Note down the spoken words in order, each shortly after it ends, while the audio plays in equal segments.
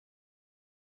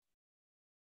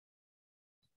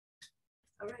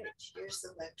All right, here's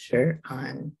the lecture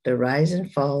on the rise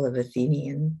and fall of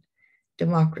Athenian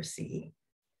democracy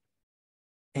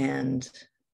and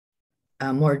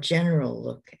a more general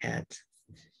look at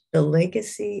the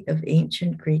legacy of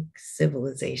ancient Greek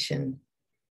civilization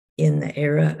in the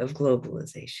era of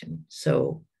globalization.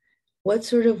 So, what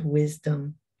sort of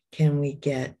wisdom can we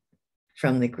get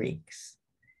from the Greeks?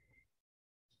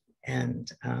 And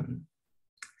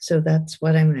so that's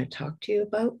what I'm going to talk to you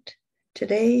about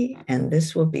today. And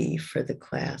this will be for the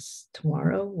class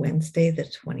tomorrow, Wednesday, the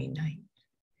 29th.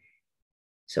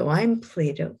 So I'm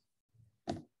Plato.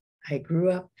 I grew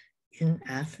up in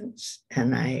Athens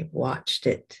and I watched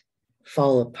it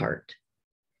fall apart.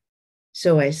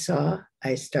 So I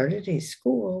started a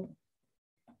school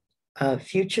of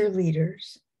future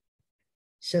leaders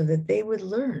so that they would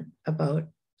learn about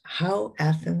how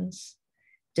Athens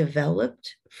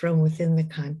developed from within the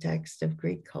context of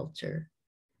Greek culture,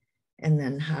 and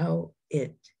then how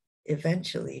it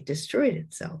eventually destroyed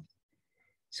itself.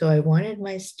 So I wanted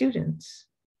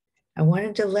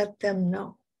to let them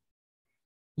know,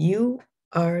 you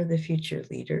are the future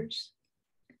leaders.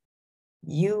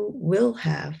 You will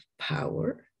have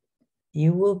power.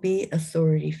 You will be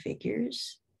authority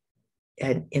figures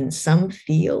in some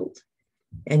field,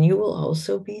 and you will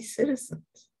also be citizens.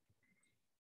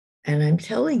 And I'm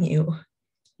telling you,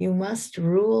 you must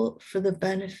rule for the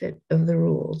benefit of the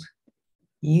ruled.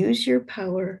 Use your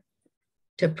power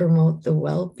to promote the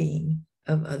well-being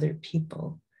of other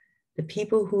people, the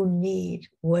people who need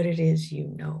what it is you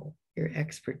know, your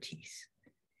expertise.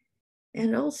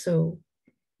 And also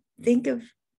think of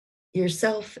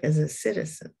yourself as a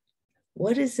citizen.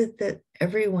 What is it that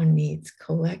everyone needs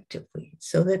collectively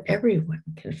so that everyone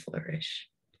can flourish?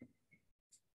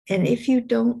 And if you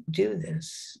don't do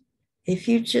this, if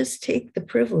you just take the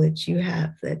privilege you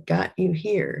have that got you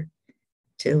here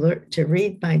to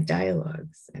read my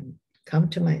dialogues and come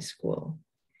to my school,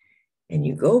 and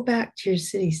you go back to your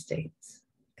city-states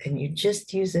and you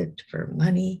just use it for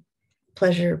money,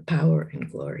 pleasure, power, and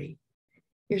glory,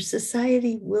 your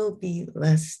society will be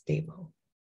less stable.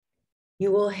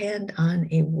 You will hand on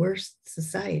a worse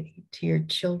society to your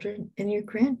children and your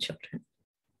grandchildren.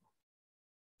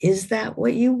 Is that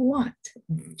what you want?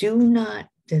 Do not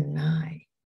deny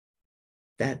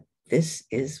that this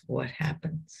is what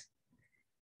happens,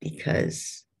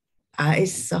 because I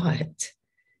saw it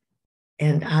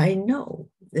and I know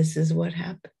this is what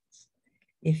happens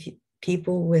if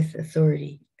people with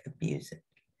authority abuse it.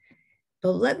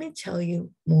 But let me tell you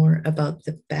more about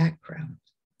the background,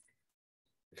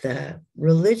 the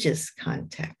religious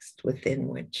context within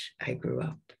which I grew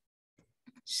up.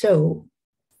 So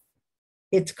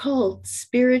it's called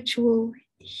spiritual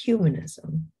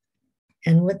humanism.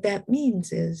 And what that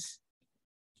means is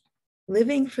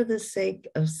living for the sake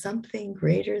of something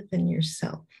greater than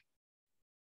yourself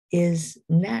is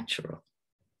natural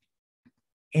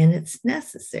and it's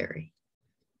necessary.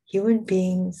 Human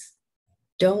beings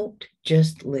don't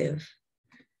just live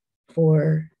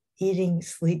for eating,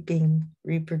 sleeping,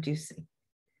 reproducing.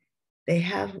 They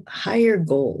have higher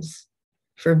goals,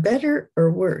 for better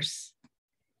or worse.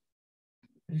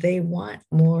 They want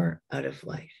more out of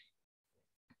life.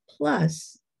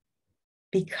 Plus,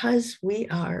 because we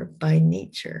are by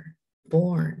nature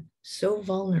born so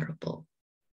vulnerable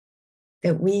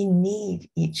that we need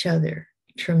each other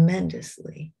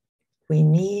tremendously. We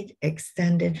need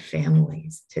extended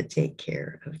families to take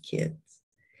care of kids.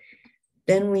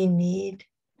 Then we need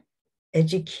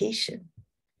education,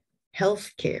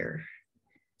 healthcare,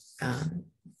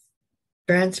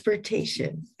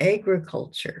 transportation,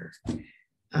 agriculture.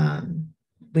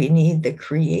 We need the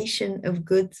creation of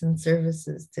goods and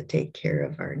services to take care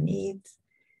of our needs.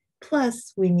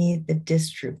 Plus, we need the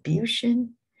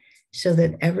distribution so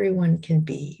that everyone can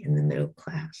be in the middle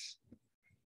class.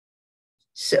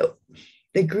 So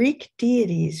the Greek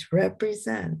deities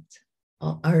represent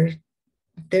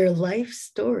their life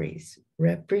stories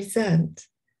represent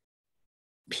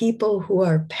people who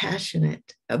are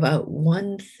passionate about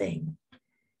one thing,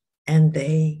 and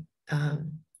they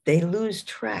lose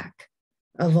track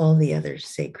of all the other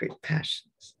sacred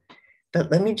passions. But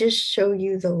let me just show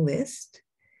you the list.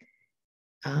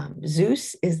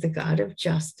 Zeus is the god of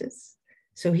justice.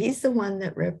 So he's the one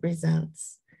that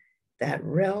represents that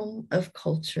realm of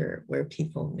culture where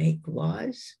people make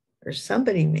laws, or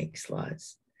somebody makes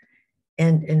laws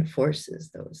and enforces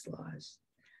those laws.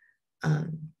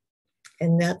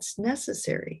 And that's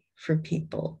necessary for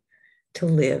people to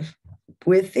live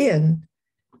within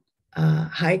a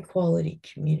high quality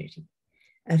community.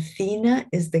 Athena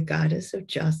is the goddess of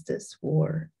justice,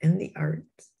 war, and the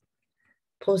arts.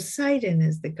 Poseidon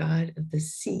is the god of the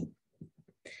sea.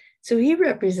 So he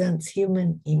represents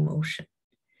human emotion,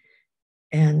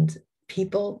 and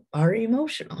people are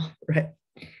emotional, right?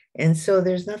 And so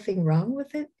there's nothing wrong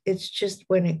with it. It's just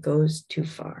when it goes too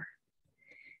far.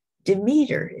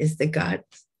 Demeter is the god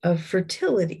of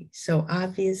fertility. So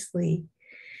obviously,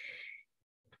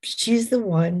 she's the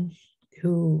one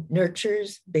who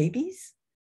nurtures babies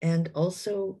and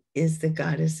also is the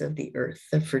goddess of the earth,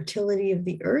 the fertility of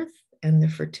the earth and the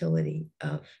fertility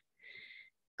of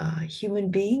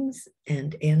human beings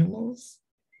and animals.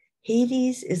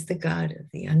 Hades is the god of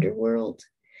the underworld.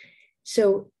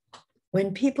 So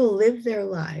when people live their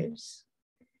lives,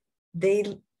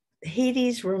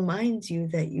 Hades reminds you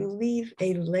that you leave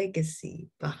a legacy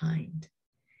behind.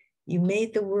 You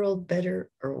made the world better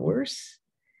or worse,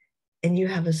 and you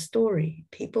have a story.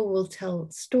 People will tell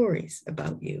stories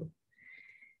about you.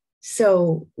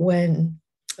 So when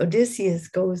Odysseus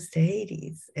goes to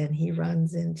Hades and he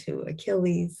runs into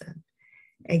Achilles and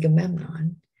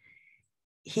Agamemnon,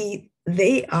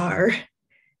 they are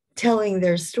telling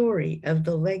their story of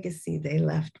the legacy they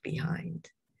left behind.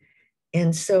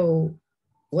 And so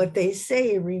what they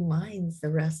say reminds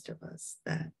the rest of us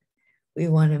that we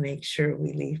want to make sure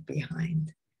we leave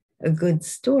behind a good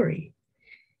story,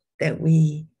 that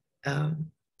we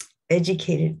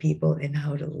educated people in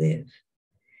how to live.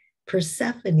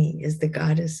 Persephone is the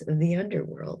goddess of the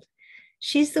underworld.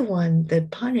 She's the one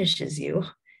that punishes you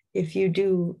if you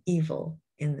do evil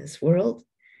in this world.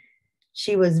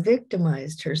 She was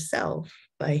victimized herself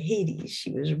by Hades.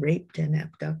 She was raped and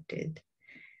abducted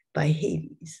by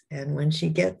Hades. And when she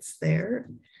gets there,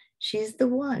 she's the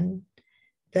one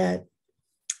that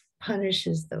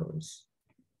punishes those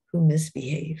who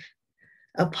misbehave.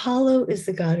 Apollo is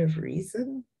the god of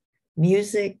reason,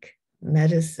 music,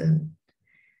 medicine.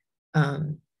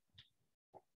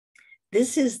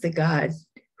 This is the god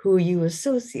who you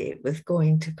associate with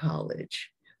going to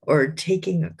college or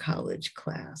taking a college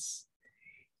class.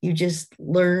 You just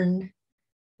learn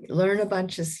a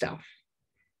bunch of stuff.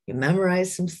 You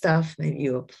memorize some stuff, maybe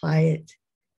you apply it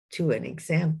to an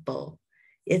example.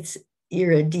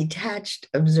 You're a detached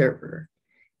observer.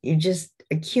 You just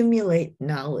accumulate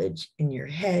knowledge in your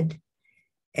head,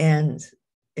 and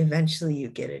eventually you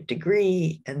get a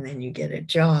degree, and then you get a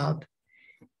job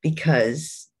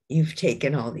because you've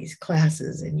taken all these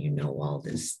classes and you know all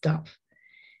this stuff.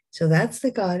 So that's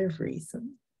the god of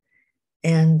reason.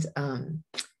 And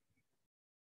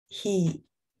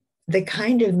the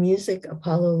kind of music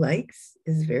Apollo likes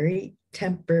is very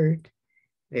tempered,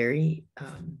 very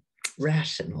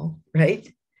rational,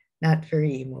 right? Not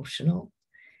very emotional.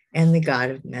 And the god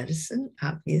of medicine,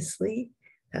 obviously,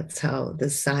 that's how the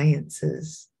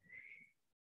sciences.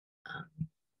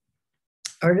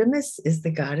 Artemis is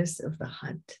the goddess of the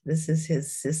hunt. This is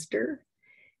his sister.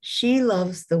 She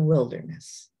loves the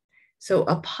wilderness. So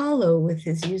Apollo, with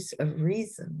his use of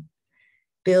reason,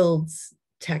 builds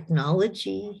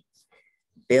technology,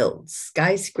 builds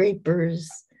skyscrapers,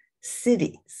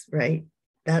 cities, right?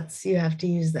 You have to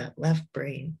use that left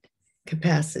brain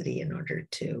capacity in order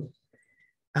to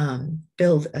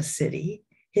build a city.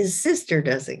 His sister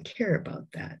doesn't care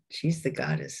about that. She's the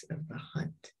goddess of the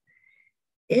hunt.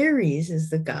 Ares is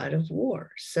the god of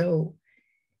war. So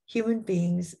human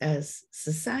beings as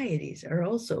societies are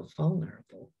also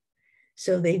vulnerable.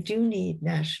 So they do need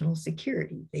national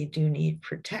security. They do need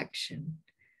protection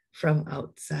from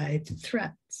outside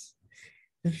threats.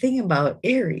 The thing about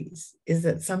Ares is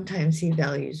that sometimes he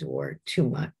values war too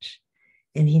much,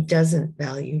 and he doesn't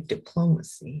value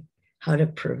diplomacy, how to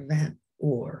prevent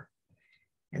war.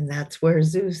 And that's where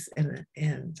Zeus and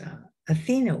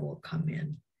Athena will come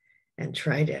in and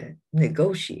try to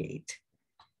negotiate,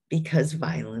 because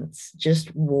violence,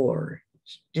 just war,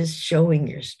 just showing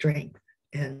your strength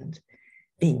and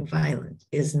being violent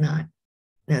is not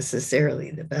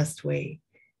necessarily the best way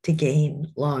to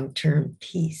gain long-term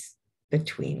peace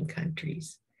between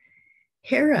countries.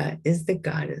 Hera is the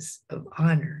goddess of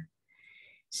honor.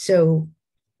 So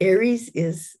Ares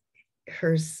is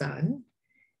her son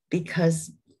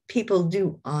because people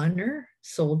do honor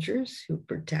soldiers who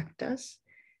protect us,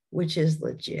 which is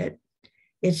legit.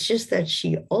 It's just that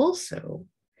she also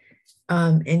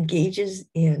engages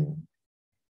in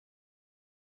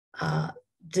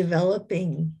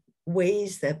developing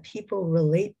ways that people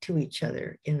relate to each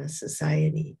other in a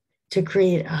society to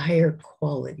create a higher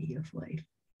quality of life.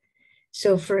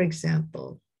 So, for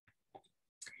example,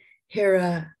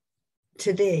 Hera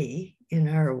today in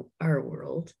our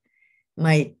world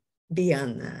might be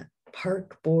on the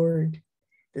park board,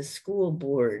 the school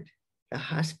board, the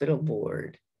hospital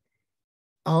board,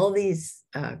 all these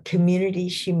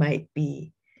communities. She might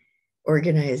be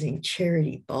organizing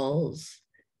charity balls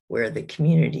where the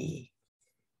community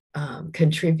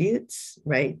contributes,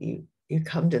 right? You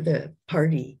come to the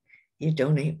party, you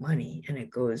donate money, and it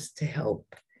goes to help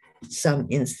some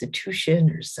institution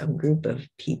or some group of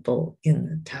people in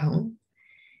the town.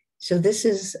 So this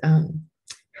is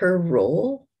her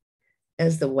role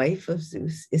as the wife of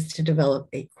Zeus, is to develop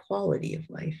a quality of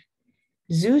life.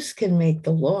 Zeus can make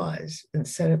the laws and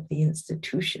set up the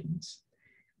institutions,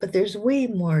 but there's way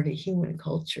more to human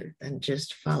culture than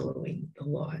just following the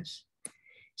laws.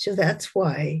 So that's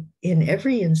why in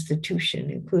every institution,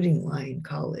 including Lyon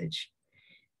College,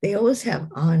 they always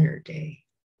have honor day.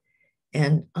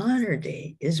 And honor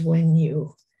day is when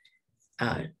you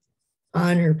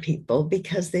honor people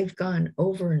because they've gone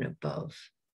over and above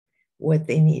what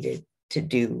they needed to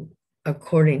do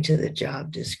according to the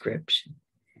job description.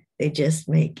 They just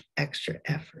make extra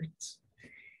efforts.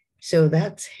 So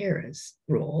that's Hera's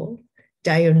role.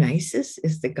 Dionysus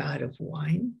is the god of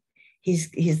wine.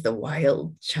 He's the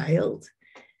wild child.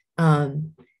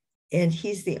 And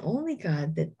he's the only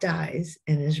god that dies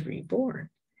and is reborn.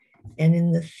 And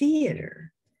in the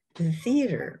theater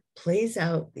plays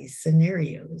out these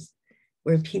scenarios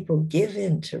where people give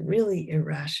in to really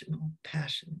irrational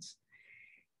passions.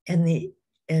 And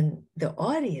the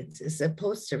audience is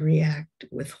supposed to react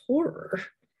with horror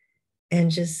and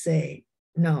just say,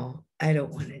 no, I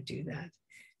don't want to do that.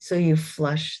 So you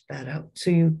flush that out.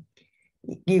 So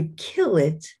you kill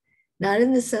it, not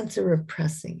in the sense of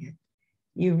repressing it.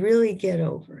 You really get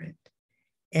over it.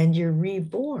 And you're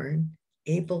reborn,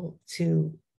 able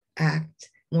to act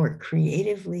more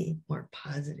creatively, more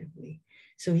positively.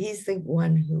 So he's the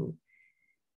one who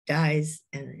dies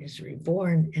and is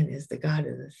reborn and is the god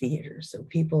of the theater. So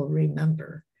people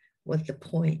remember what the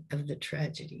point of the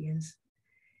tragedy is.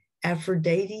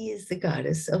 Aphrodite is the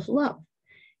goddess of love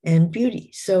and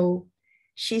beauty. So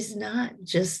she's not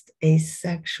just a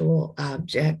sexual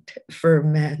object for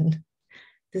men.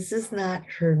 This is not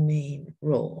her main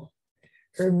role.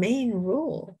 Her main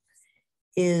role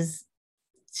is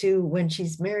when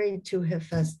she's married to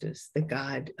Hephaestus, the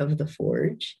god of the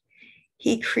forge,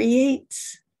 he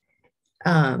creates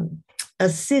a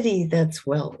city that's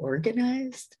well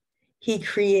organized. He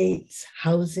creates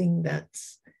housing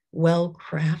that's well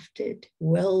crafted,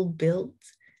 well built,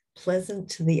 pleasant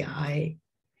to the eye,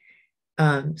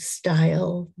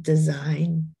 style,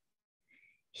 design.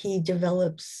 He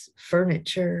develops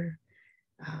furniture,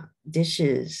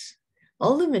 dishes,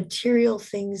 all the material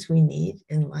things we need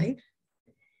in life.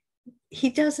 He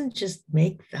doesn't just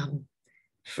make them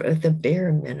for the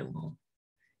bare minimum.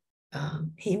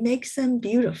 He makes them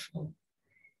beautiful.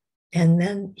 And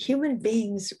then human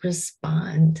beings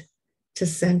respond to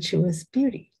sensuous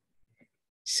beauty.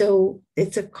 So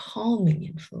it's a calming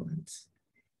influence.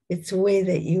 It's a way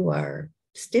that you are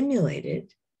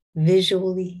stimulated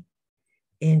visually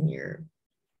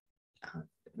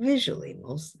visually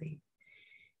mostly,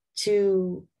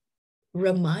 to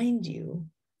remind you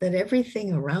that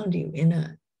everything around you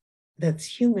that's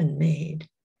human made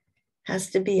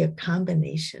has to be a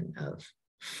combination of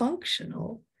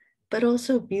functional, but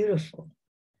also beautiful.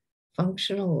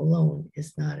 Functional alone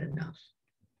is not enough.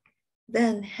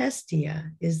 Then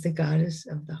Hestia is the goddess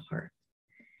of the hearth.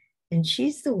 And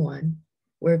she's the one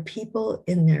where people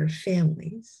in their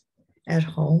families at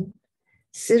home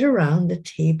sit around the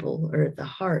table or the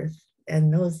hearth in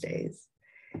those days,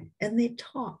 and they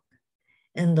talk.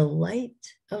 And the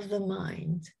light of the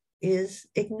mind is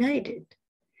ignited.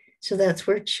 So that's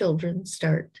where children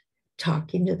start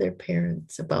talking to their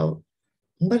parents about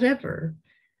whatever,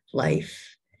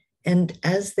 life. And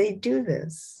as they do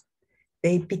this,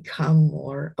 they become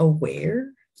more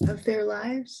aware of their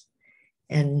lives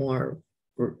and more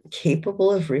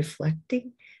capable of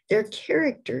reflecting. Their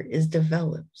character is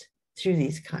developed through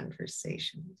these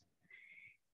conversations.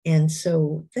 And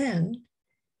so then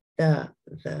the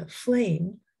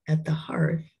flame at the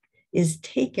hearth is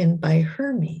taken by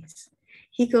Hermes.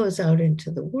 He goes out into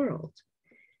the world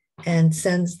and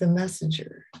sends the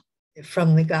messenger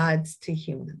from the gods to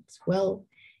humans. Well,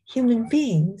 human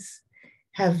beings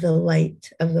have the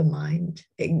light of the mind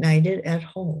ignited at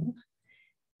home,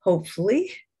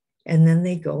 hopefully, and then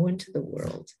they go into the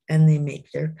world and they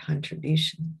make their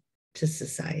contribution to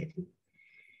society.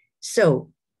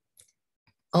 So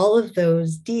all of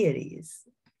those deities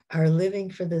are living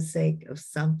for the sake of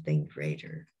something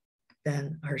greater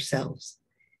than ourselves.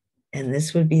 And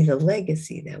this would be the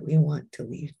legacy that we want to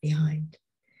leave behind.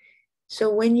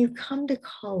 So when you come to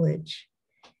college,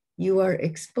 you are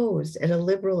exposed at a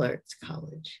liberal arts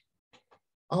college.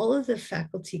 All of the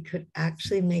faculty could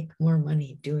actually make more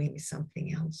money doing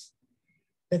something else,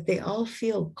 but they all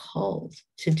feel called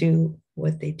to do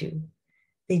what they do.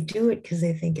 They do it because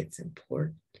they think it's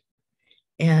important.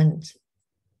 And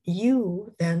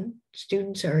you then,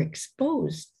 students are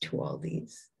exposed to all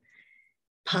these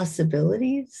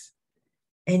possibilities,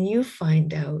 and you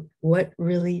find out what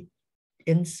really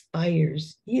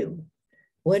inspires you,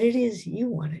 what it is you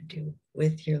want to do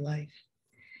with your life.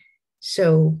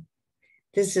 So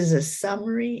this is a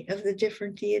summary of the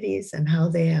different deities and how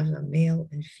they have a male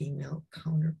and female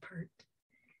counterpart.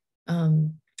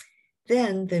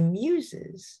 Then the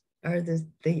muses are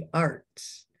the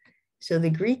arts. So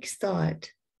the Greeks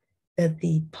thought that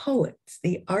the poets,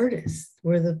 the artists,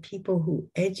 were the people who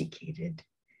educated.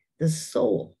 The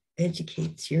soul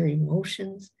educates your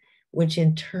emotions, which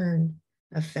in turn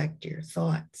affect your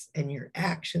thoughts and your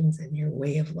actions and your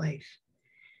way of life.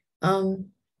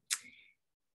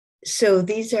 So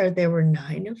there were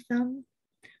 9 of them.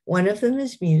 One of them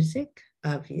is music,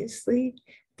 obviously.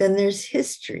 Then there's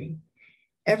history.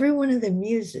 Every one of the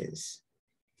muses,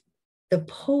 the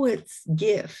poet's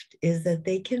gift is that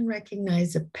they can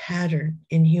recognize a pattern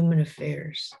in human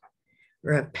affairs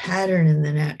or a pattern in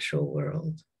the natural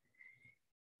world.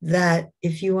 That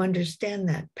if you understand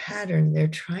that pattern, they're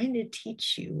trying to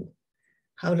teach you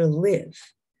how to live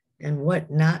and what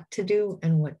not to do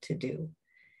and what to do.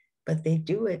 But they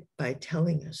do it by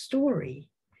telling a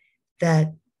story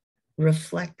that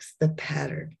reflects the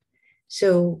pattern.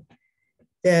 So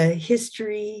the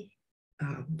history,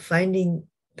 finding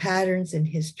patterns in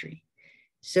history.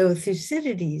 So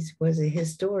Thucydides was a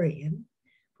historian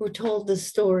who told the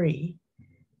story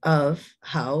of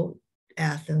how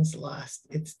Athens lost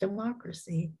its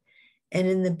democracy. And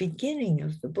in the beginning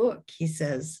of the book, he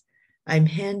says, I'm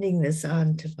handing this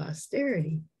on to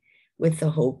posterity with the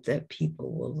hope that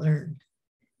people will learn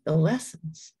the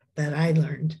lessons that I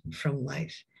learned from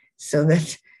life so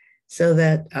that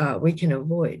we can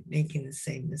avoid making the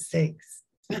same mistakes.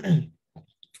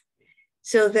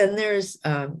 So then there's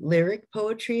lyric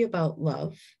poetry about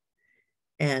love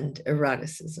and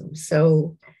eroticism.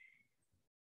 So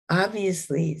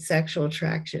obviously, sexual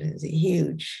attraction is a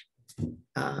huge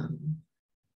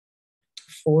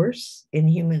force in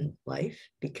human life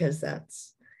because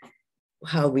that's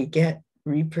how we get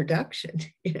reproduction.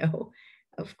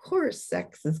 Of course,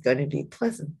 sex is going to be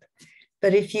pleasant.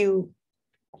 But if you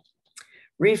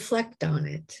reflect on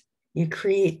it, you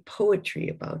create poetry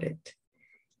about it,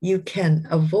 you can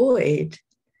avoid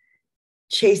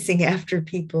chasing after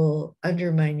people,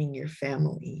 undermining your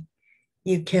family.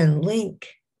 You can link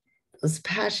those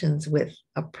passions with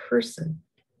a person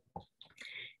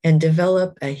and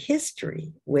develop a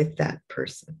history with that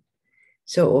person.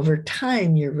 So over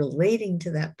time, you're relating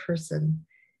to that person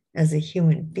as a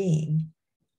human being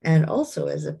and also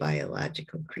as a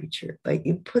biological creature, but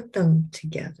you put them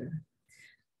together.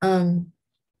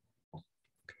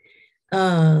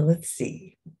 Let's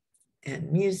see.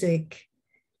 And music,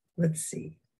 let's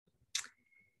see.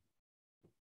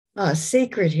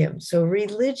 Sacred hymn. So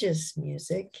religious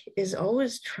music is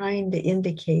always trying to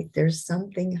indicate there's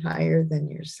something higher than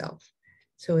yourself.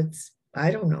 So it's,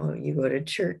 I don't know, you go to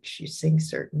church, you sing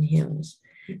certain hymns.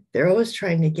 They're always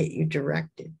trying to get you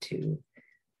directed to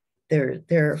there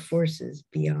are forces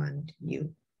beyond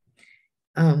you.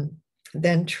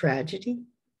 Then tragedy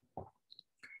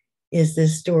is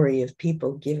this story of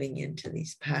people giving into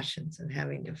these passions and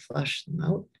having to flush them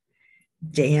out.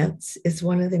 Dance is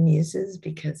one of the muses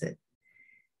because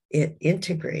it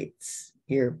integrates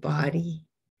your body,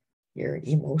 your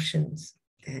emotions,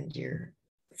 and your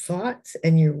thoughts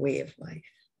and your way of life.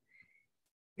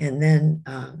 And then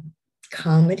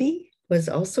comedy was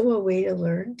also a way to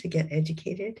learn, to get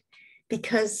educated,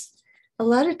 because a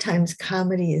lot of times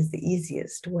comedy is the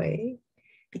easiest way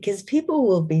because people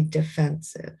will be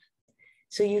defensive.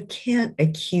 So you can't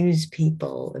accuse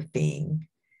people of being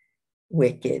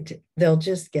wicked. They'll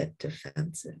just get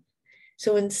defensive.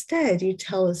 So instead, you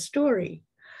tell a story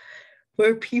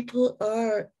where people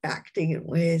are acting in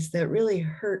ways that really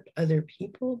hurt other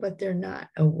people, but they're not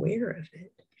aware of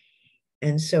it.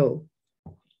 And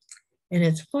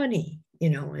it's funny,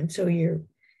 and so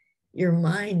your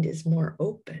mind is more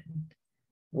open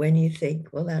when you think,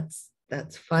 well, that's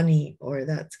funny or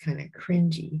that's kind of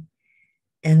cringy.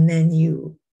 And then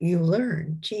you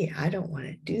learn, gee, I don't want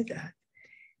to do that.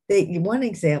 One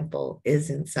example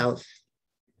is in South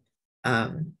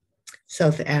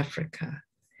Africa.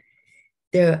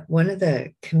 One of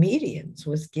the comedians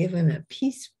was given a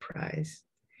Peace Prize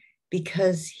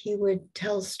because he would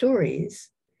tell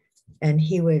stories and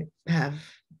he would have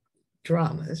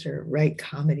dramas or write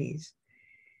comedies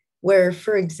where,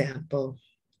 for example,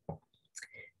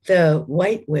 the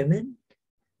white women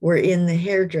were in the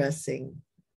hairdressing,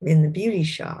 in the beauty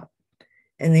shop,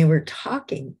 and they were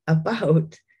talking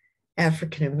about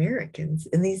African Americans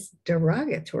in these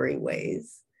derogatory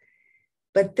ways.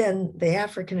 But then the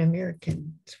African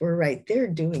Americans were right there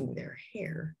doing their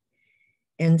hair.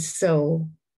 And so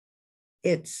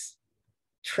it's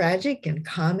tragic and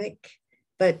comic,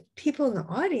 but people in the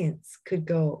audience could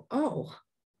go, oh,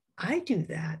 I do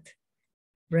that,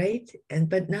 right?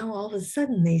 But now all of a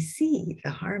sudden they see the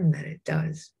harm that it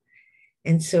does.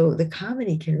 And so the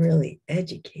comedy can really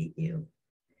educate you.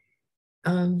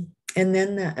 And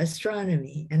then the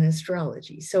astronomy and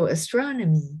astrology. So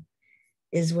astronomy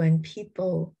is when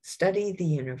people study the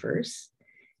universe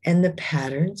and the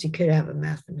patterns. You could have a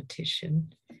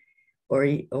mathematician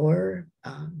or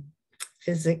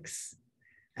physics.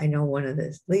 I know at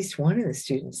least one of the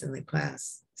students in the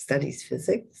class studies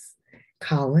physics,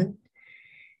 Colin.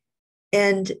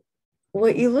 And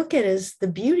what you look at is the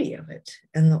beauty of it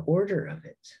and the order of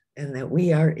it, and that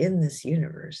we are in this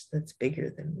universe that's bigger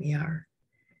than we are.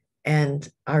 And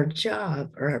our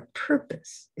job or our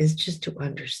purpose is just to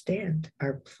understand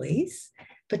our place,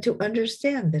 but to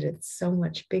understand that it's so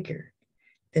much bigger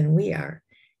than we are.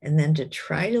 And then to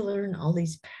try to learn all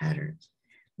these patterns,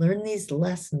 learn these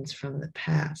lessons from the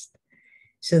past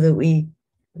so that we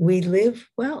live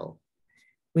well,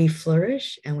 we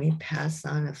flourish, and we pass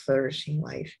on a flourishing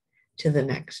life to the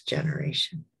next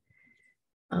generation.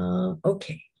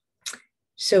 Okay,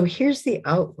 so here's the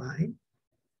outline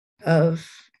of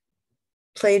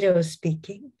Plato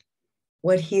speaking,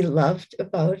 what he loved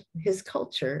about his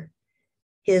culture.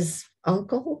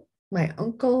 My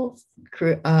uncle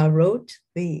wrote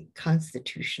the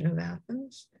Constitution of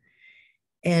Athens,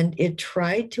 and it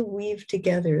tried to weave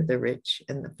together the rich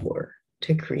and the poor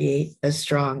to create a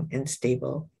strong and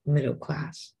stable middle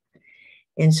class.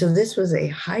 And so this was a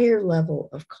higher level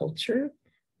of culture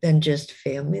than just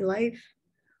family life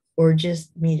or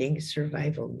just meeting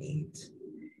survival needs.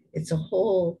 It's a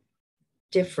whole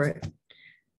different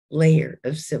layer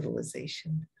of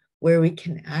civilization where we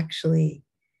can actually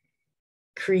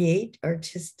create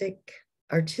artistic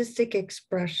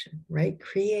expression, right?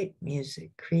 Create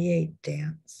music, create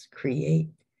dance, create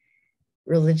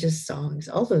religious songs,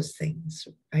 all those things,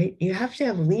 right? You have to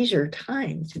have leisure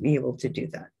time to be able to do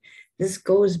that. This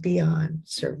goes beyond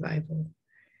survival.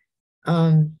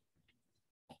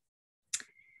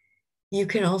 You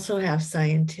can also have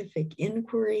scientific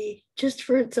inquiry just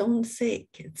for its own sake.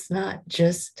 It's not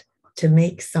just to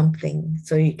make something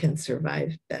so you can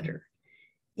survive better.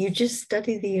 You just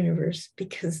study the universe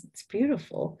because it's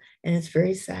beautiful and it's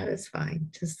very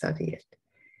satisfying to study it.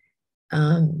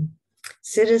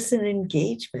 Citizen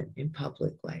engagement in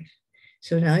public life.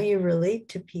 So now you relate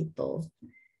to people,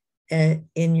 and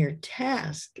in your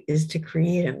task is to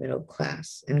create a middle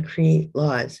class and create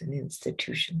laws and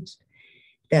institutions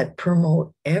that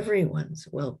promote everyone's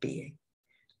well-being.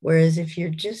 Whereas if you're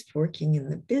just working in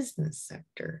the business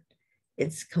sector,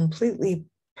 it's completely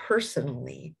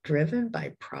personally driven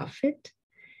by profit,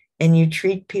 and you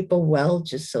treat people well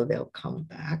just so they'll come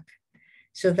back.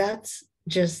 So that's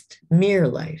just mere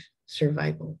life,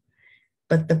 survival.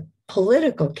 But the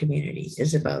political community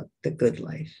is about the good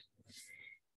life.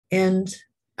 And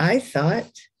I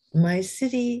thought my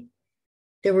city,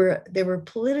 there were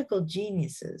political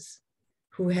geniuses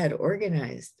who had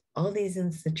organized all these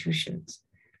institutions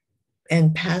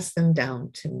and passed them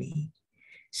down to me.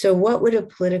 So what would a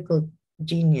political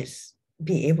genius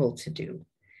be able to do?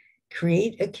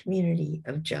 Create a community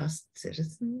of just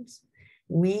citizens,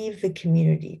 weave the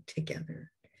community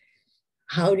together.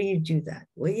 How do you do that?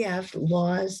 Well, you have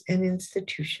laws and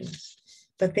institutions,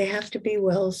 but they have to be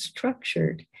well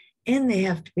structured and they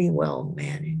have to be well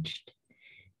managed.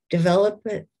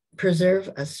 Preserve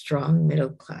a strong middle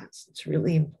class. It's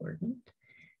really important.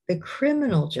 The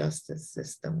criminal justice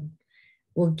system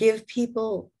will give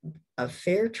people a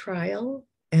fair trial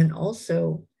and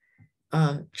also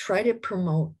try to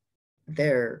promote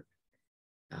their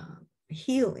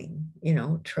healing,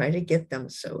 try to get them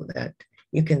so that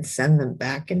you can send them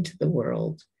back into the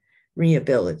world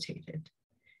rehabilitated.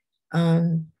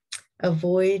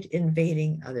 Avoid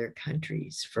invading other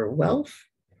countries for wealth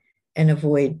and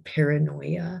avoid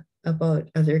paranoia about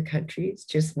other countries.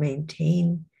 Just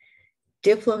maintain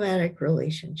diplomatic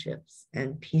relationships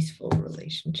and peaceful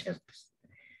relationships.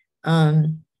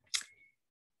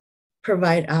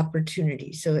 Provide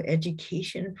opportunities. So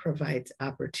education provides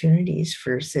opportunities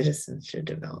for citizens to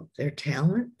develop their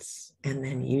talents and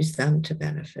then use them to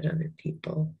benefit other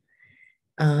people.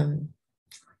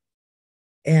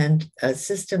 And a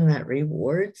system that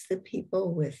rewards the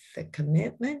people with the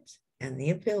commitment and the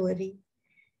ability.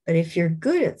 But if you're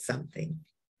good at something,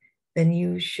 then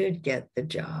you should get the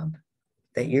job.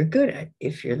 that you're good at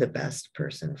if you're the best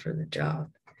person for the job.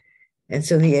 And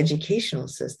so the educational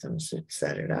system should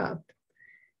set it up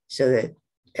so that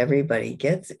everybody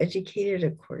gets educated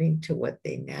according to what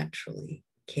they naturally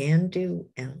can do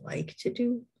and like to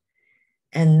do,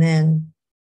 and then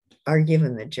are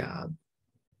given the job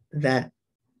that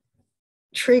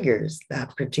triggers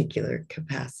that particular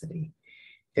capacity.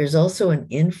 There's also an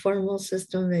informal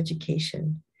system of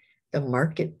education, the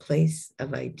marketplace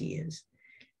of ideas.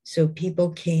 So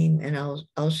people came, and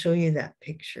I'll show you that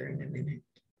picture in a minute.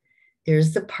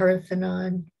 There's the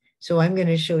Parthenon. So I'm going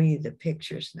to show you the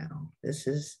pictures now. This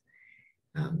is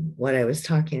what I was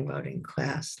talking about in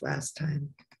class last time.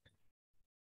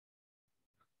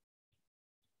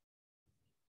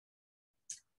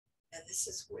 And this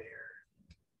is where,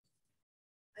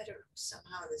 I don't know,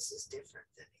 somehow this is different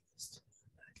than it used to be,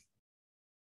 but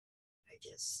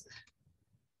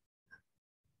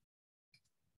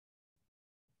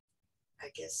I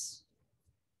guess,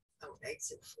 oh,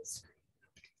 exit full screen.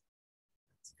 Okay,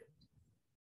 that's good.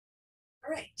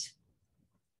 All right.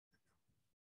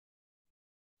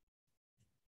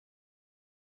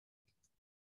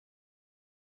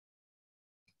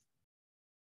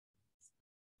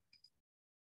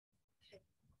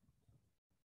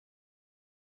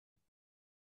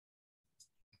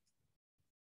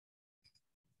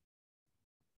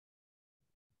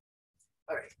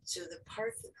 All right, so the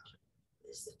Parthenon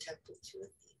is the temple to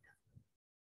Athena.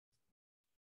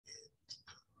 And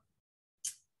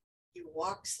you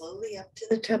walk slowly up to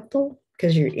the temple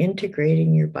because you're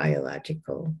integrating your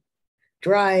biological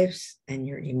drives and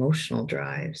your emotional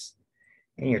drives.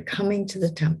 And you're coming to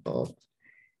the temple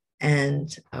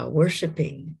and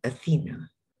worshiping Athena.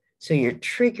 So you're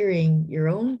triggering your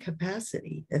own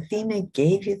capacity. Athena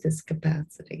gave you this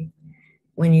capacity.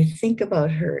 When you think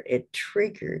about her, it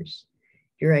triggers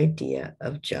your idea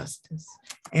of justice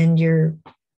and your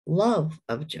love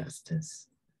of justice.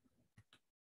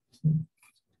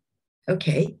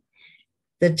 Okay,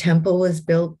 the temple was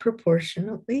built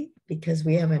proportionately because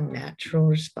we have a natural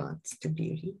response to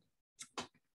beauty.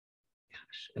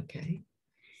 Gosh, okay.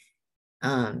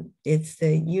 It's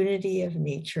the unity of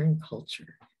nature and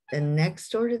culture. The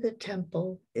next door to the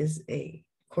temple is a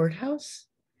courthouse.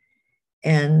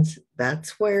 And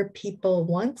that's where people,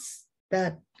 once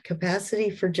that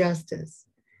capacity for justice,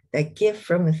 that gift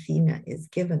from Athena is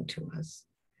given to us,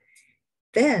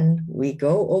 then we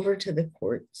go over to the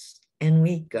courts and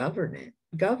we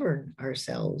govern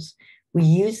ourselves. We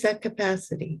use that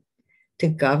capacity to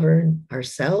govern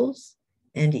ourselves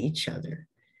and each other.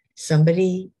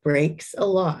 Somebody breaks a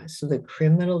law, so the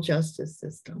criminal justice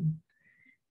system.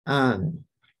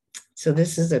 So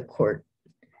this is a court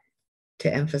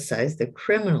to emphasize the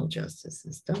criminal justice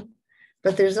system,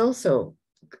 but there's also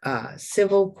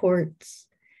civil courts,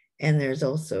 and there's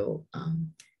also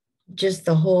just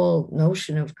the whole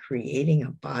notion of creating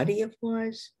a body of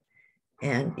laws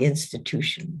and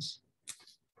institutions.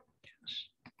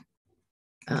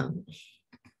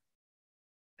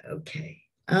 Okay,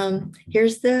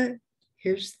 here's the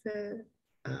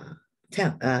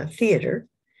theater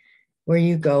where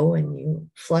you go and you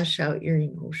flush out your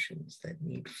emotions that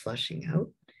need flushing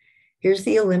out. Here's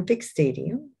the Olympic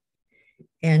Stadium.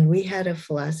 And we had a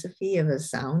philosophy of a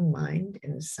sound mind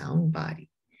and a sound body.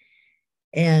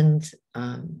 And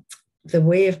the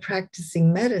way of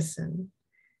practicing medicine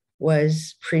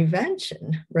was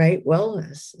prevention, right?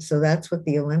 Wellness. So that's what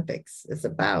the Olympics is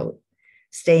about.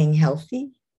 Staying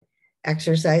healthy,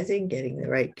 exercising, getting the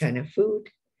right kind of food.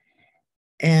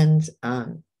 And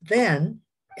then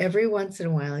every once in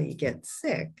a while you get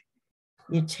sick.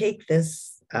 You take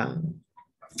this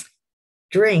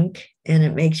drink and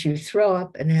it makes you throw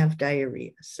up and have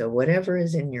diarrhea. So whatever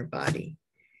is in your body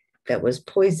that was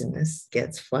poisonous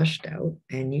gets flushed out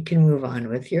and you can move on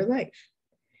with your life.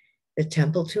 The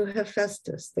temple to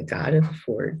Hephaestus, the god of the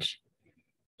forge,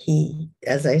 he,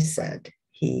 as I said,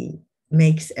 he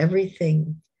makes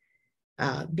everything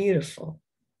beautiful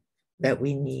that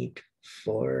we need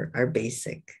for our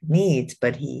basic needs,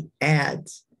 but he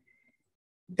adds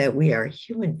that we are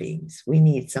human beings. We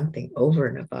need something over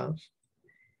and above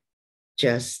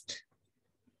just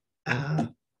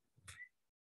the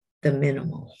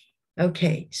minimal.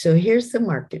 Okay, so here's the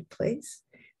marketplace.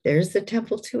 There's the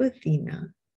temple to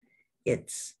Athena.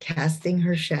 It's casting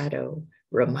her shadow,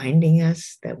 reminding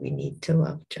us that we need to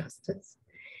love justice.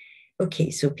 Okay,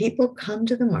 so people come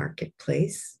to the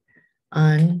marketplace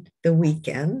on the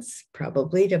weekends,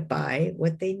 probably to buy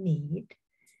what they need.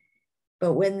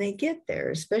 But when they get there,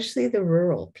 especially the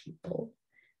rural people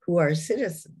who are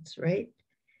citizens, right?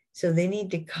 So they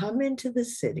need to come into the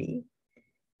city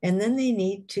and then they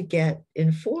need to get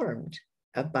informed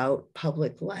about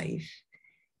public life,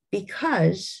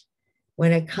 because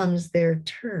when it comes their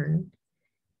turn,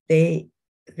 they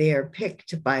are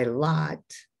picked by lot,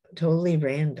 totally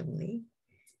randomly.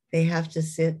 They have to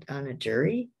sit on a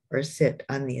jury or sit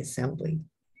on the assembly.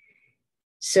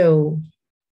 So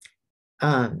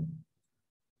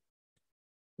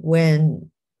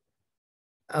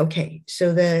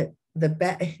so the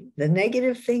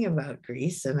negative thing about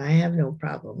Greece, and I have no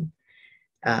problem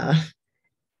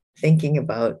thinking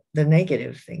about the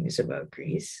negative things about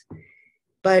Greece,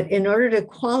 but in order to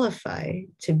qualify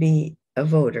to be a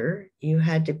voter, you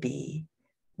had to be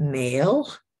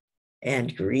male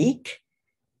and Greek,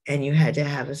 and you had to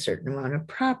have a certain amount of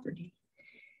property.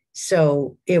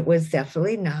 So it was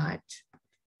definitely not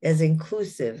as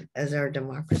inclusive as our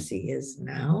democracy is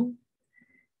now,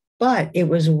 but it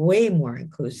was way more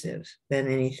inclusive than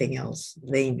anything else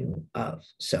they knew of.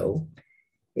 So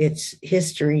its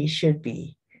history should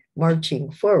be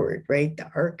marching forward, right? The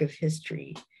arc of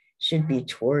history should be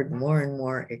toward more and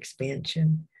more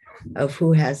expansion of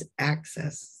who has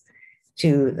access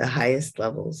to the highest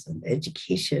levels of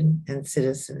education and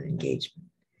citizen engagement.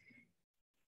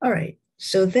 All right,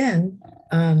 so then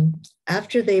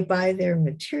after they buy their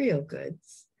material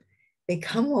goods, they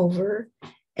come over,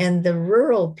 and the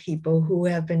rural people who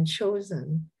have been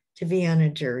chosen to be on a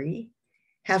jury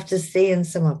have to stay in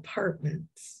some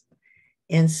apartments.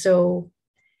 And so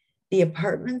the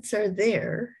apartments are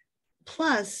there,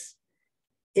 plus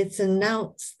it's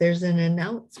announced, there's an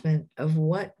announcement of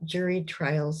what jury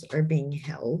trials are being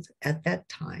held at that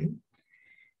time.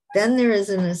 Then there is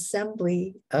an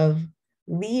assembly of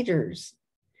leaders,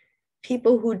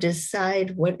 people who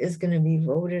decide what is going to be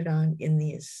voted on in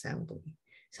the assembly.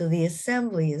 So the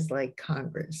assembly is like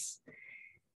Congress,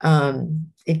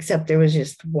 except there was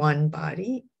just one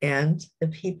body, and the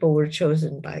people were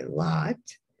chosen by lot.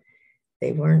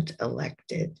 They weren't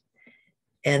elected.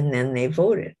 And then they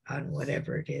voted on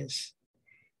whatever it is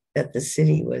that the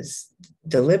city was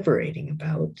deliberating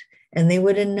about, and they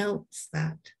would announce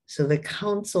that. So the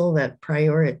council that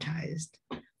prioritized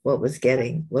what was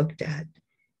getting looked at,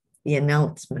 the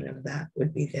announcement of that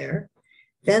would be there.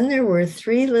 Then there were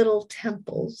 3 little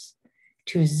temples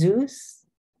to Zeus,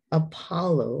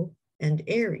 Apollo, and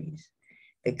Ares,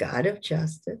 the god of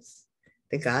justice,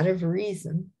 the god of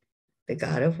reason, the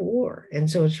god of war. And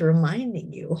so it's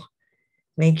reminding you,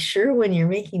 make sure when you're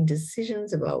making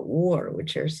decisions about war,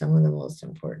 which are some of the most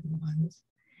important ones,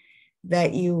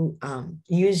 that you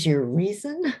use your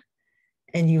reason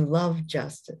and you love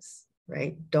justice,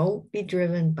 right? Don't be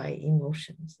driven by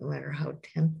emotions, no matter how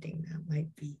tempting that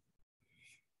might be.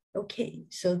 Okay,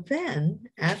 so then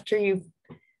after you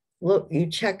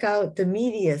check out the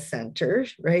media center,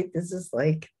 right? This is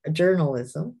like a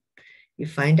journalism. You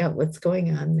find out what's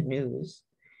going on in the news,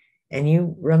 and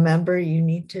you remember you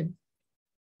need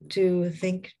to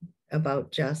think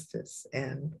about justice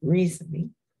and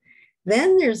reasoning.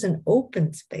 Then there's an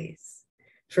open space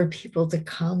for people to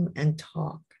come and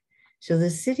talk. So the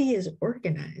city is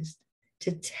organized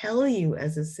to tell you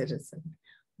as a citizen,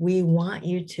 we want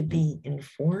you to be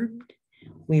informed.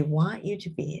 We want you to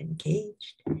be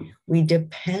engaged. We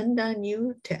depend on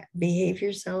you to behave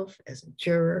yourself as a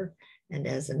juror and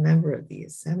as a member of the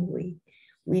assembly.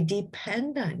 We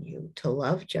depend on you to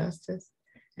love justice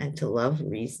and to love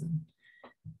reason.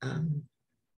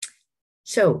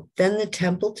 So then the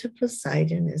temple to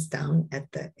Poseidon is down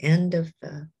at the end of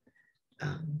the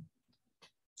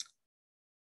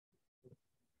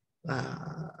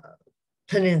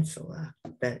peninsula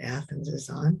that Athens is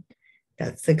on.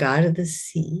 That's the god of the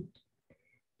sea.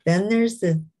 Then there's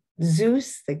the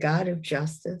Zeus, the god of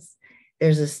justice.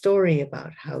 There's a story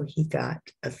about how he got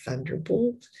a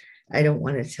thunderbolt. I don't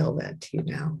want to tell that to you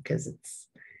now because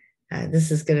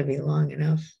this is going to be long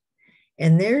enough.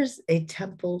 And there's a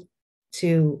temple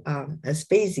to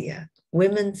Aspasia,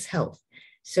 women's health.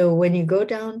 So when you go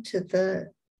down to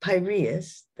the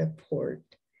Piraeus, the port,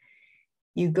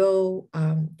 you go,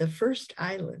 the first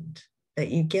island that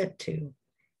you get to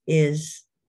is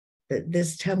that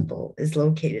this temple is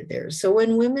located there. So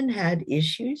when women had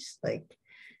issues like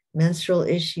menstrual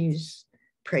issues,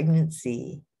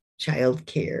 pregnancy,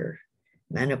 childcare,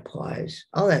 menopause,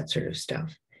 all that sort of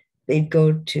stuff, they'd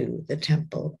go to the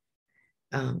temple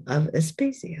of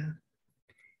Aspasia.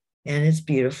 And it's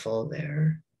beautiful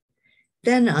there.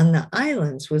 Then on the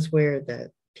islands was where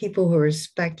the people who were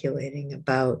speculating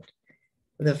about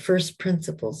the first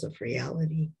principles of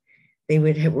reality, they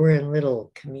were in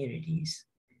little communities.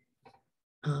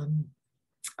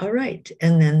 All right,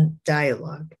 and then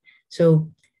dialogue.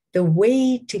 So the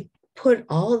way to put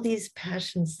all these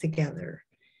passions together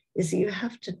is you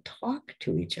have to talk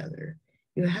to each other.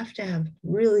 You have to have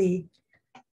really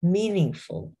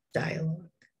meaningful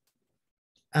dialogue.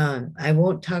 I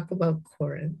won't talk about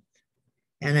Corinth,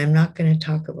 and I'm not going to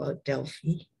talk about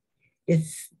Delphi.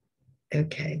 It's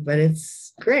okay, but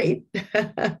it's great.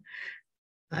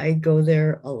 I go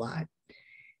there a lot.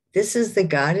 This is the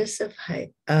goddess of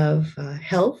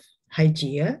health,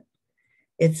 Hygeia.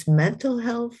 It's mental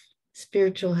health,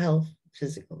 spiritual health,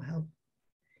 physical health.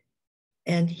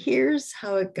 And here's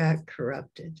how it got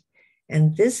corrupted.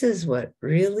 And this is what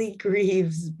really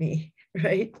grieves me,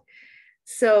 right?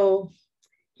 So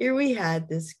here we had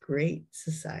this great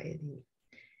society,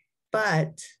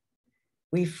 but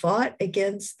we fought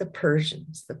against the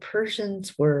Persians. The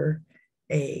Persians were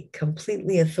a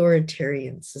completely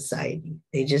authoritarian society.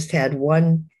 They just had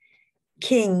one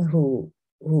king who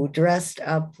dressed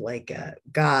up like a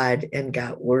god and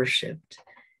got worshipped.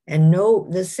 And no,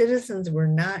 the citizens were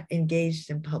not engaged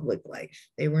in public life.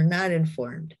 They were not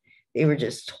informed. They were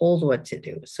just told what to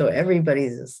do. So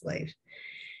everybody's a slave.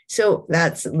 So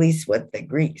that's at least what the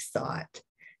Greeks thought.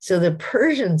 So the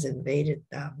Persians invaded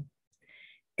them,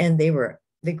 and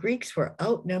the Greeks were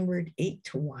outnumbered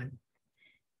 8-1,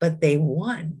 but they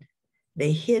won.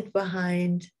 They hid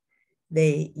behind,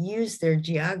 they used their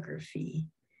geography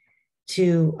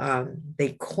to,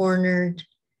 they cornered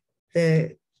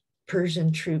the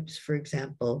Persian troops, for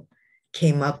example,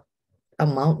 came up a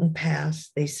mountain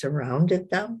pass, they surrounded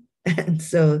them. And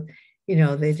so, they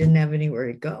didn't have anywhere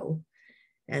to go.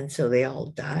 And so they all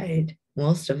died,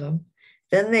 most of them.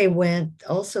 Then they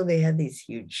had these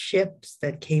huge ships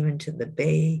that came into the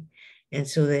bay. And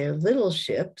so their little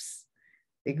ships,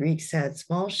 the Greeks had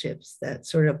small ships that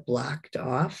sort of blocked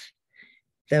off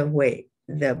the way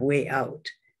out.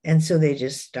 And so they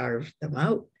just starved them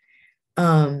out.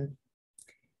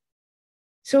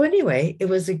 So anyway, it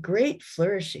was a great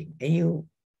flourishing. And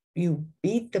you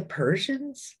beat the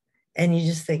Persians, and you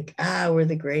just think, we're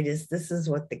the greatest. This is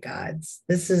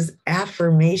this is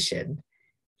affirmation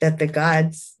that the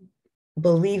gods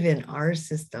believe in our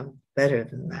system better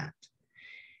than that.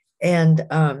 And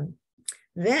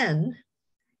then,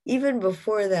 even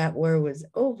before that war was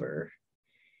over,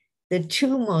 the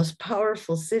two most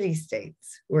powerful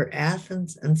city-states were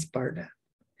Athens and Sparta.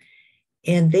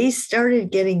 And they started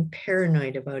getting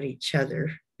paranoid about each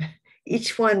other.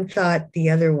 Each one thought the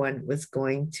other one was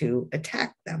going to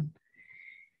attack them.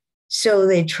 So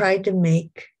they tried to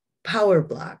make power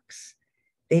blocks.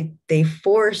 They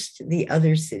forced the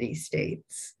other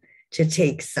city-states to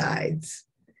take sides.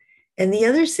 And the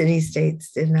other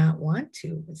city-states did not want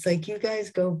to. It's like, you guys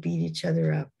go beat each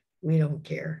other up. We don't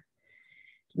care.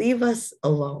 Leave us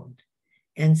alone.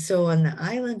 And so on the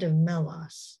island of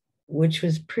Melos, which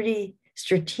was pretty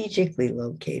strategically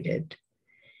located,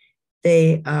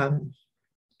 the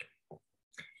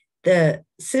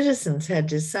citizens had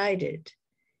decided,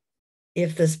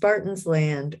 if the Spartans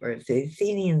land or if the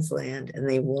Athenians land and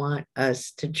they want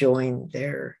us to join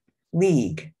their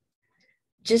league,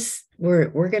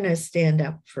 we're going to stand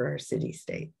up for our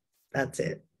city-state. That's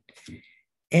it.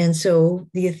 And so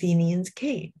the Athenians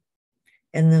came,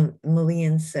 and the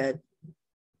Melians said,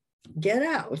 get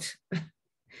out.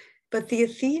 But the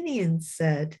Athenians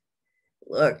said,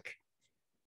 look,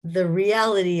 the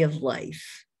reality of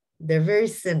life, they're very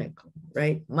cynical,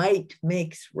 right? Might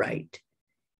makes right.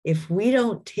 If we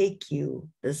don't take you,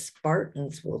 the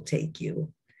Spartans will take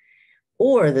you.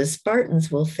 Or the Spartans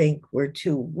will think we're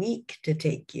too weak to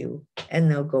take you,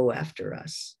 and they'll go after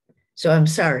us. So I'm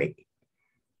sorry,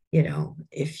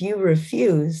 if you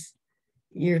refuse,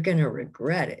 you're going to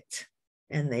regret it.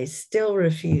 And they still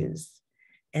refused.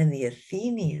 And the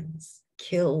Athenians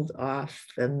killed off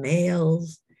the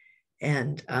males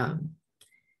and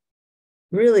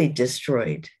really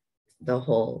destroyed the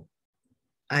whole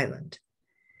island.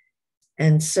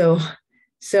 And so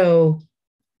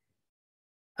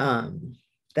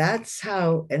that's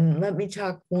how, and let me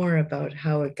talk more about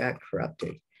how it got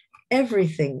corrupted.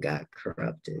 Everything got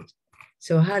corrupted.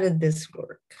 So how did this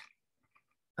work?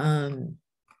 All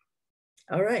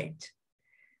right.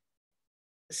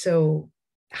 So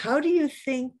how do you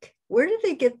think, where did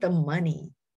they get the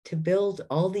money to build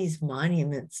all these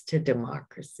monuments to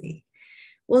democracy?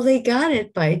 Well, they got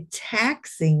it by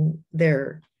taxing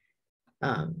their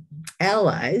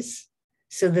allies,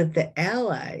 so that the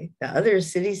other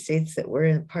city-states that were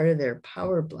in part of their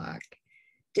power block,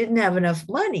 didn't have enough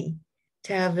money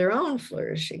to have their own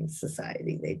flourishing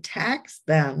society. They taxed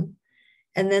them,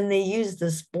 and then they used the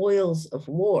spoils of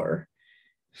war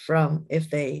from,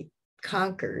 if they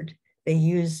conquered, they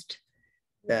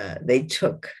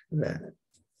took the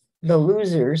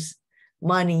losers'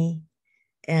 money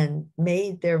and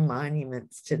made their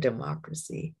monuments to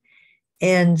democracy.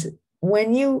 And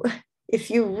if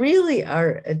you really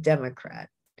are a Democrat,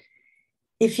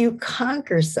 if you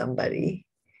conquer somebody,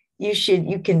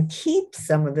 you can keep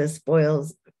some of the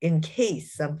spoils in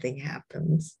case something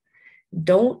happens.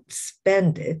 Don't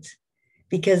spend it,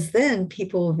 because then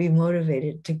people will be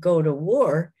motivated to go to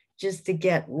war just to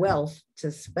get wealth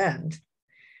to spend.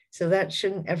 So that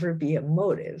shouldn't ever be a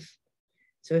motive.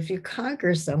 So if you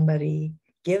conquer somebody,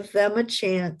 give them a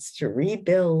chance to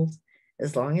rebuild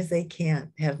as long as they can't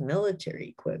have military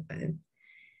equipment.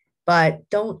 But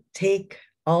don't take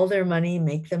all their money,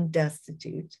 make them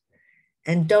destitute,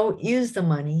 and don't use the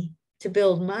money to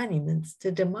build monuments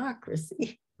to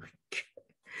democracy.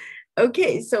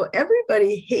 Okay, so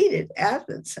everybody hated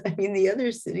Athens. I mean, the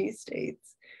other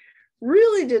city-states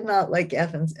really did not like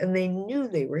Athens, and they knew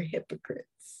they were hypocrites.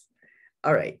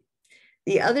 All right,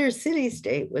 the other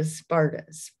city-state was Sparta.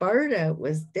 Sparta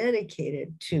was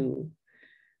dedicated to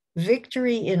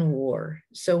victory in war.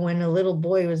 So when a little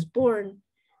boy was born,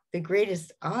 the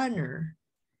greatest honor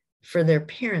for their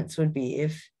parents would be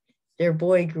if their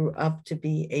boy grew up to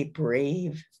be a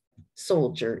brave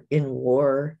soldier in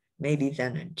war, maybe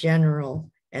then a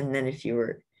general. And then if you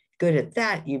were good at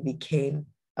that, you became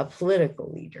a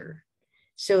political leader.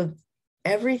 So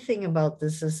everything about the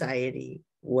society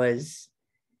was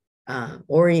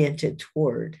oriented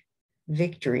toward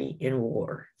victory in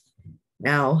war.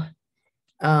 Now,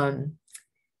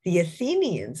 the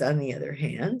Athenians, on the other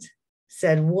hand,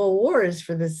 said, well, war is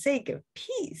for the sake of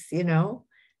peace,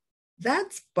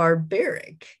 that's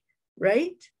barbaric,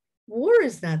 right? War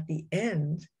is not the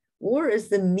end. War is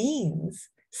the means.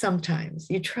 Sometimes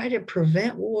you try to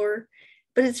prevent war,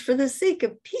 but it's for the sake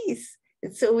of peace.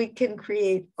 It's so we can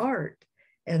create art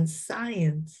and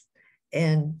science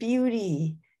and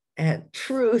beauty and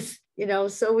truth,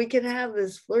 so we can have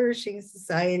this flourishing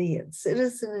society and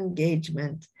citizen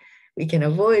engagement. We can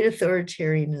avoid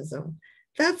authoritarianism.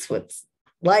 That's what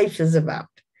life is about.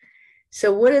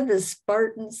 So what did the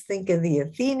Spartans think of the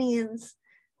Athenians?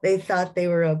 They thought they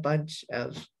were a bunch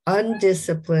of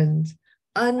undisciplined,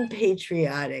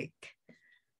 unpatriotic,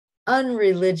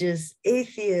 unreligious,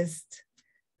 atheist,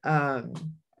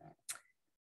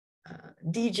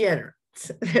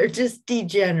 degenerates. They're just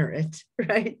degenerate,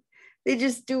 right? They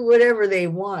just do whatever they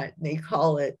want. They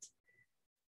call it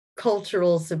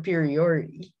cultural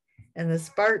superiority. And the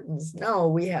Spartans, no,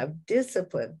 we have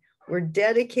discipline. We're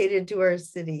dedicated to our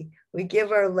city. We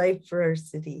give our life for our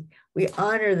city. We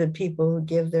honor the people who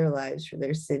give their lives for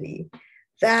their city.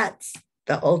 That's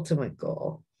the ultimate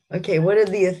goal. Okay, what did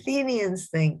the Athenians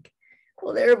think?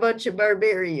 Well, they're a bunch of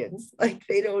barbarians. Like,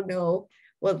 they don't know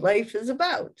what life is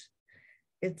about.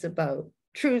 It's about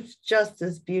truth,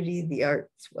 justice, beauty, the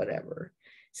arts, whatever.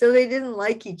 So they didn't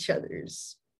like each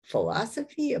other's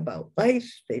philosophy about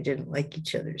life. They didn't like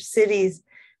each other's cities,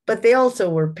 but they also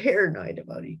were paranoid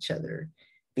about each other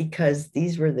because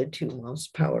these were the two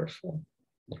most powerful.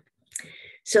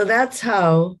 So that's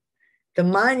how the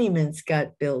monuments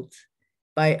got built,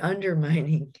 by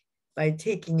undermining, by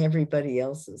taking everybody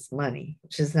else's money,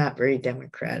 which is not very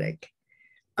democratic.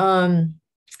 Then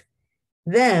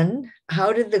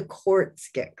how did the courts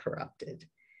get corrupted?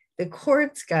 The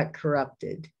courts got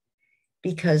corrupted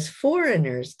because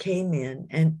foreigners came in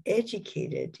and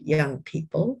educated young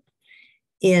people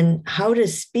in how to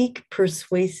speak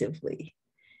persuasively,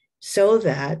 so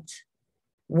that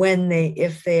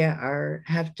if they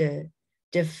have to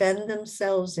defend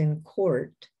themselves in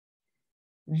court,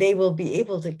 they will be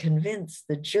able to convince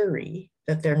the jury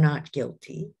that they're not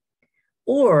guilty.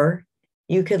 Or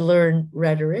you could learn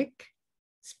rhetoric,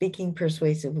 speaking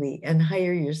persuasively, and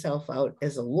hire yourself out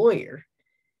as a lawyer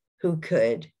who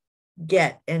could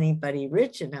get anybody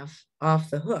rich enough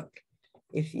off the hook.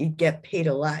 If you get paid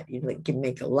a lot, you can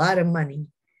make a lot of money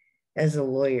as a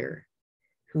lawyer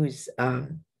who's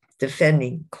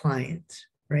defending clients,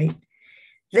 right?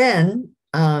 Then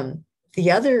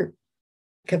the other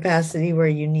capacity where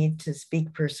you need to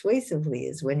speak persuasively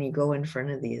is when you go in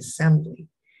front of the assembly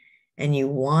and you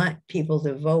want people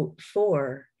to vote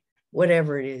for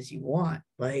whatever it is you want,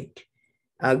 like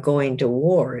going to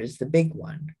war is the big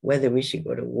one, whether we should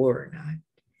go to war or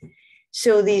not.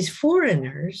 So these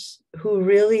foreigners who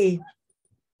really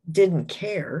didn't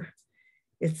care,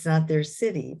 it's not their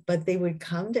city, but they would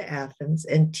come to Athens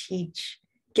and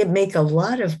make a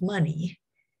lot of money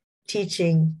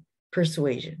teaching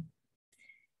persuasion.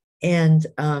 And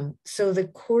so the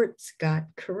courts got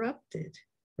corrupted,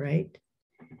 right?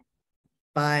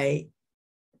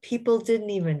 People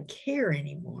didn't even care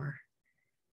anymore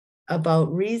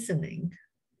about reasoning.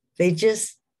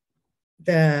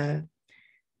 The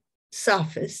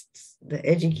sophists,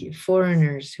 the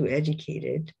foreigners who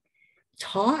educated,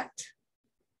 taught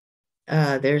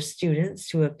their students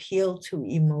to appeal to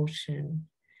emotion,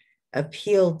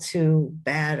 appeal to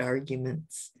bad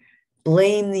arguments,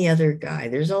 blame the other guy.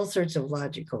 There's all sorts of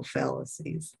logical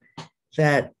fallacies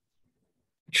that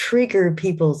trigger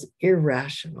people's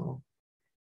irrational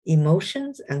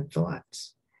emotions and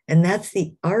thoughts. And that's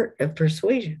the art of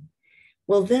persuasion.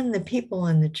 Well, then the people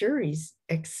on the juries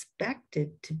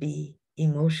expected to be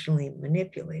emotionally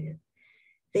manipulated.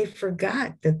 They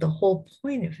forgot that the whole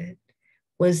point of it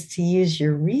was to use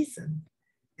your reason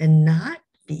and not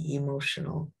be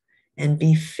emotional and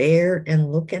be fair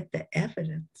and look at the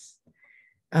evidence.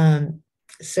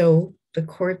 So the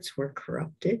courts were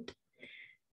corrupted.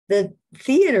 The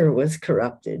theater was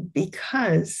corrupted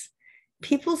because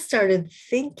people started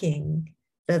thinking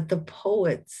that the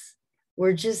poets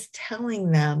were just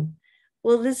telling them,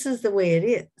 well, this is the way it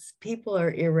is. People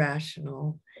are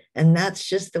irrational, and that's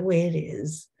just the way it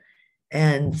is.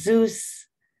 And Zeus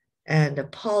and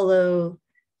Apollo,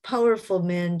 powerful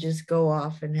men, just go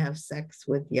off and have sex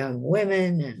with young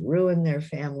women and ruin their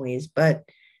families, but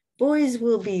boys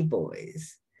will be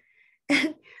boys.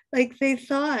 And like they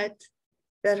thought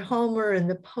that Homer and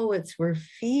the poets were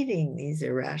feeding these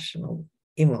irrational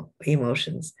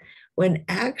emotions, when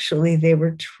actually they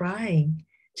were trying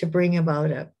to bring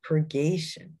about a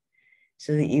purgation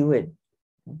so that you would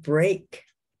break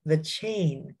the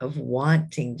chain of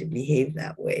wanting to behave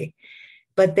that way.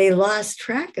 But they lost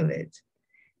track of it.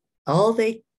 All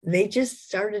they just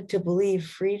started to believe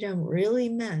freedom really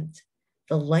meant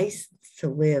the license to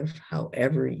live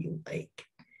however you like.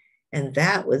 And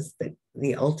that was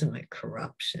the ultimate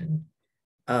corruption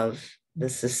of the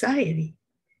society,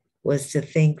 was to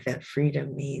think that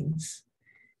freedom means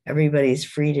everybody's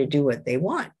free to do what they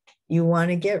want. You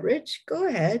want to get rich? Go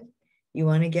ahead. You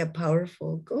want to get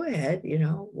powerful? Go ahead,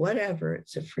 whatever.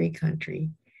 It's a free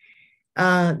country.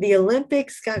 The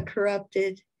Olympics got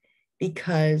corrupted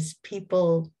because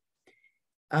people,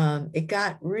 it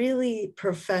got really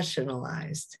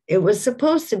professionalized. It was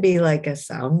supposed to be like a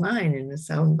sound mind and a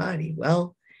sound body.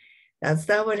 Well, that's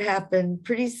not what happened.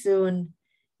 Pretty soon,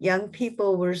 young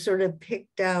people were sort of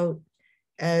picked out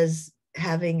as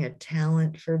having a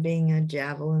talent for being a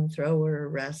javelin thrower, a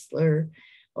wrestler,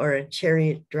 or a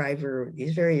chariot driver,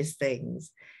 these various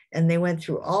things. And they went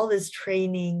through all this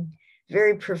training,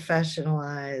 very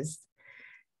professionalized.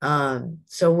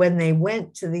 So when they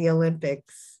went to the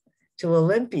Olympics, to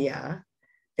Olympia,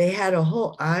 they had a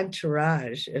whole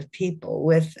entourage of people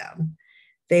with them.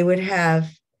 They would have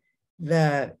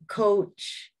the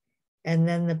coach and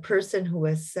then the person who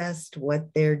assessed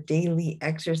what their daily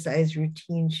exercise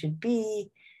routine should be.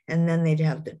 And then they'd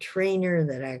have the trainer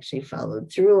that actually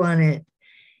followed through on it.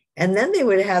 And then they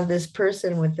would have this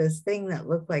person with this thing that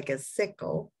looked like a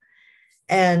sickle.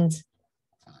 And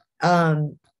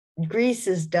Greece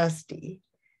is dusty.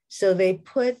 So they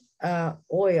put olive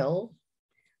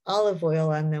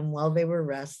oil on them while they were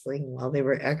wrestling, while they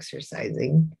were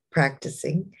exercising,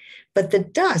 practicing. But the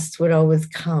dust would always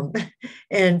come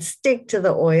and stick to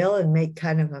the oil and make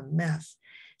kind of a mess.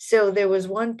 So there was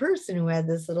one person who had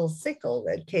this little sickle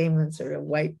that came and sort of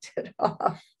wiped it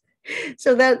off.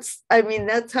 So that's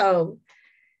how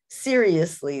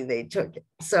seriously they took it.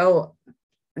 So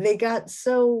they got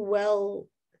so well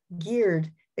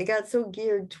geared, they got so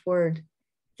geared toward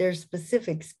their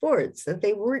specific sports that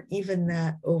they weren't even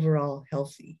that overall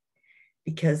healthy,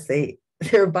 because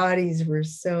their bodies were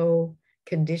so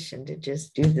conditioned to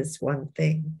just do this one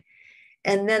thing.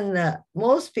 And then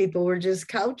most people were just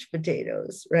couch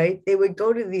potatoes, right? They would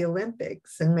go to the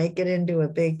Olympics and make it into a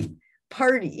big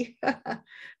party,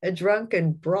 a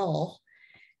drunken brawl.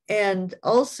 And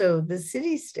also the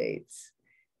city-states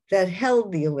that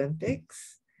held the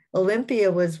Olympics.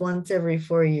 Olympia was once every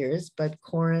 4 years, but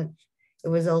Corinth, it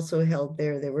was also held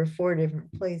there. There were 4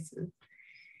 different places.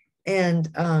 And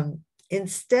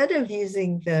instead of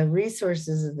using the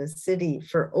resources of the city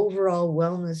for overall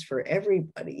wellness for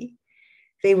everybody,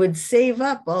 they would save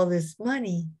up all this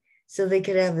money so they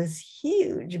could have this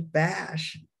huge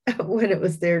bash when it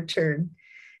was their turn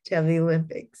to have the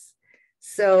Olympics.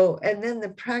 So, and then the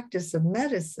practice of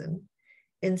medicine,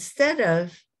 instead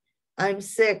of, I'm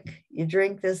sick, you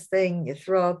drink this thing, you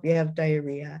throw up, you have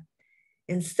diarrhea.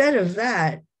 Instead of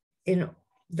that,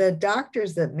 the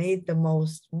doctors that made the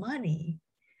most money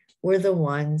were the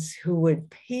ones who would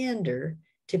pander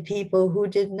to people who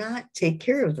did not take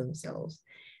care of themselves.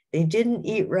 They didn't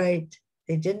eat right,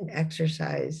 they didn't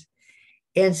exercise.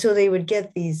 And so they would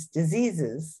get these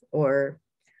diseases, or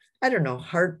I don't know,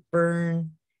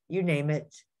 heartburn, you name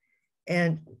it.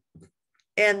 And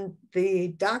the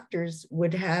doctors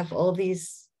would have all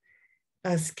these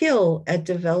skill at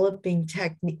developing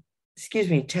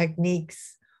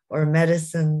techniques or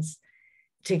medicines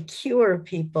to cure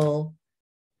people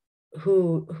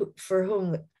who for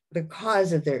whom the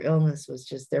cause of their illness was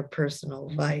just their personal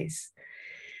vice.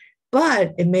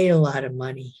 But it made a lot of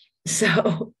money.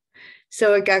 So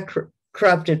it got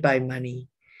corrupted by money.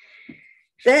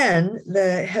 Then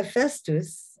the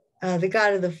Hephaestus, the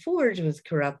god of the forge, was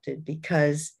corrupted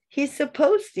because he's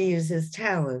supposed to use his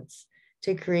talents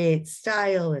to create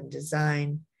style and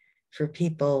design for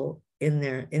people in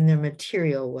their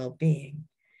material well-being.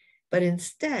 But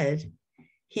instead,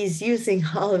 he's using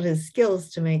all of his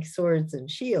skills to make swords and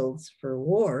shields for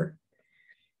war.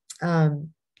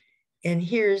 And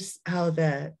here's how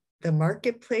the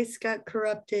marketplace got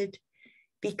corrupted,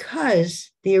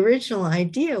 because the original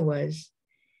idea was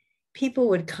people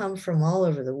would come from all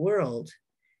over the world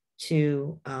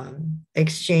to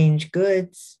exchange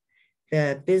goods.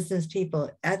 The business people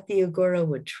at the Agora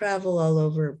would travel all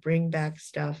over, bring back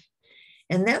stuff.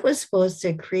 And that was supposed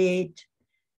to create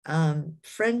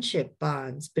friendship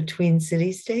bonds between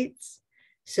city-states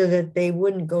so that they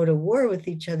wouldn't go to war with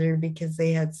each other because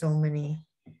they had so many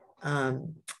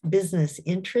business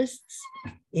interests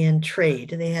in trade.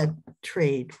 They had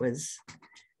trade was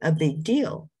a big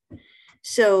deal.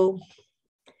 So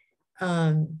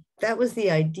that was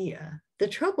the idea. The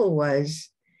trouble was,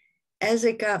 as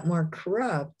it got more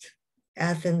corrupt,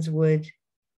 Athens would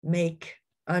make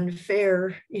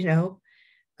unfair,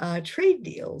 trade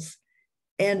deals.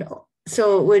 And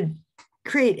so it would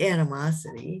create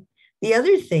animosity. The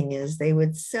other thing is they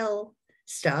would sell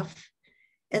stuff,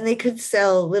 and they could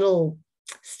sell little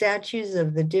statues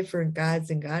of the different gods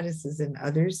and goddesses in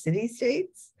other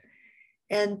city-states.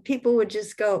 And people would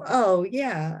just go, oh,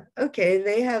 yeah, okay,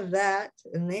 they have that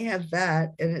and they have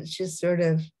that. And it's just sort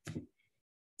of,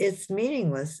 it's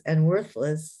meaningless and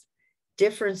worthless.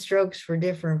 Different strokes for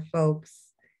different folks.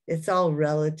 It's all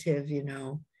relative,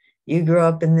 You grew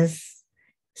up in this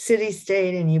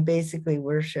city-state and you basically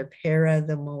worship Hera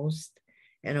the most.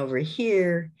 And over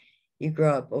here, you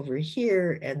grow up over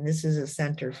here, and this is a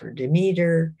center for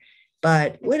Demeter.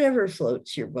 But whatever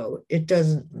floats your boat, it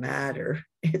doesn't matter.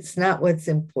 It's not what's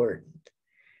important.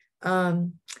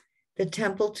 The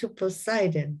temple to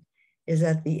Poseidon is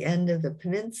at the end of the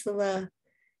peninsula.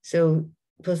 So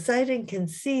Poseidon can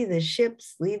see the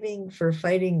ships leaving for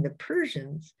fighting the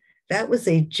Persians. That was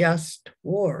a just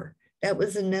war. That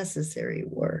was a necessary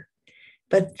war.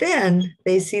 But then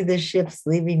they see the ships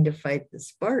leaving to fight the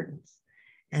Spartans.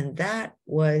 And that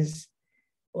was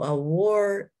a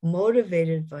war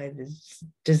motivated by the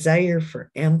desire for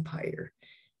empire.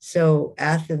 So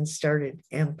Athens started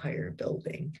empire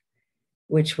building,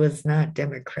 which was not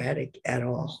democratic at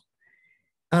all.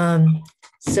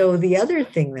 So the other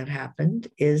thing that happened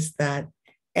is that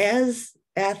as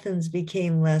Athens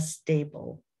became less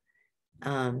stable,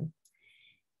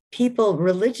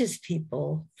 religious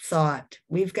people thought,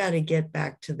 we've got to get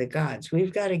back to the gods.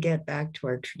 We've got to get back to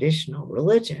our traditional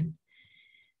religion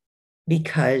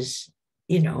because,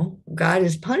 God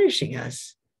is punishing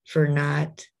us for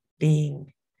not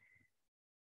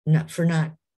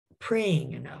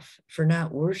praying enough, for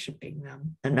not worshiping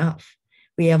them enough.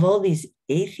 We have all these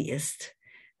atheist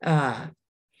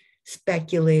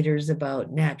speculators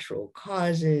about natural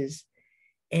causes,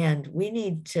 and we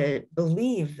need to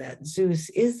believe that Zeus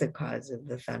is the cause of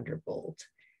the thunderbolt.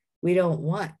 We don't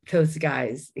want those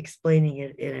guys explaining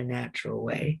it in a natural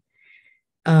way.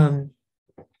 And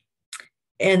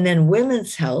then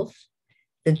women's health,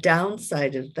 the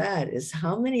downside of that is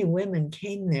how many women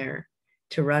came there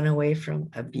to run away from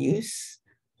abuse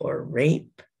or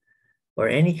rape or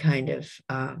any kind of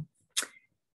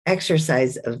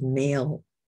exercise of male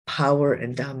power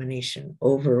and domination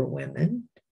over women.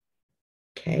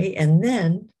 Okay, and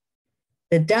then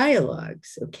the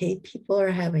dialogues, okay, people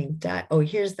are having,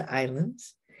 here's the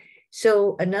islands.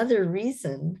 So another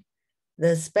reason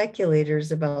the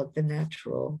speculators about the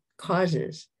natural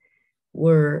causes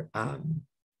were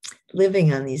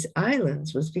living on these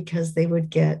islands was because they would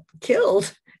get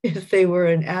killed if they were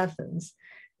in Athens.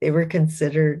 They were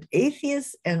considered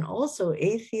atheists, and also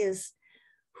atheists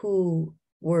who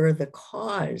were the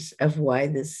cause of why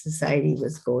this society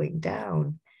was going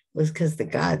down was because the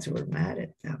gods were mad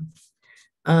at them.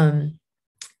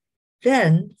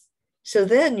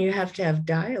 Then you have to have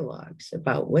dialogues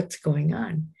about what's going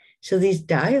on. So these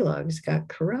dialogues got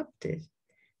corrupted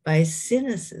by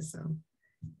cynicism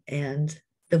and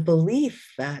the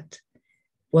belief that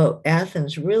what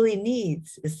Athens really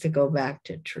needs is to go back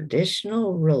to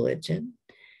traditional religion,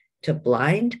 to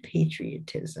blind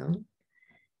patriotism,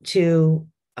 to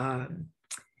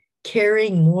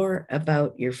caring more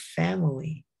about your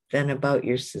family than about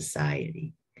your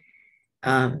society.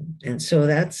 And so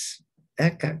that's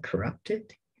that got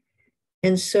corrupted.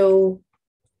 And so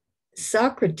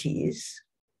Socrates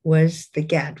was the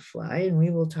gadfly, and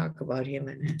we will talk about him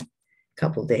in a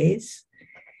couple days.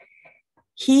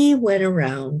 He went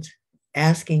around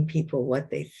asking people what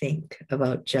they think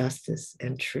about justice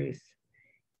and truth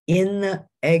in the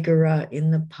agora,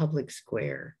 in the public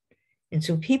square. And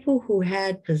so people who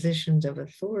had positions of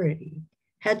authority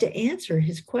had to answer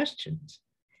his questions.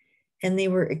 And they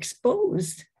were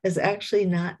exposed as actually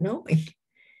not knowing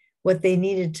what they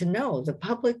needed to know. The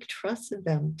public trusted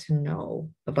them to know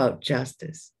about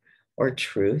justice or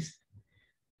truth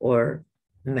or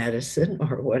medicine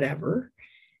or whatever.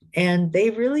 And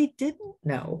they really didn't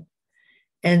know.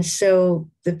 And so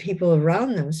the people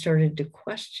around them started to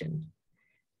question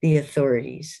the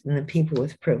authorities, and the people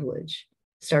with privilege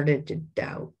started to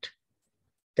doubt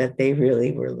that they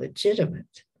really were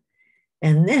legitimate.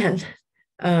 And then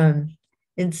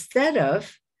instead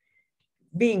of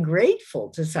being grateful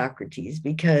to Socrates,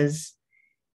 because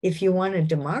if you want a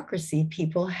democracy,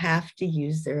 people have to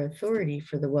use their authority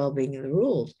for the well-being of the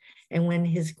ruled. And when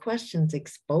his questions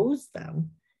exposed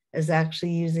them as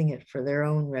actually using it for their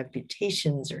own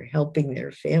reputations or helping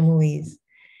their families,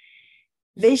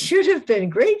 they should have been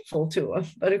grateful to him,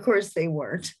 but of course they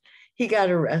weren't. He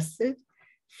got arrested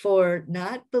for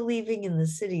not believing in the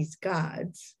city's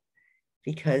gods,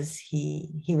 because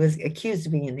he was accused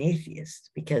of being an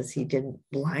atheist because he didn't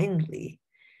blindly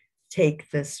take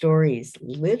the stories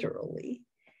literally,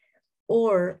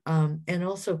 or and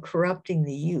also corrupting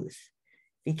the youth,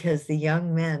 because the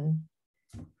young men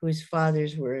whose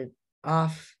fathers were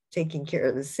off taking care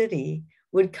of the city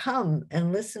would come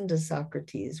and listen to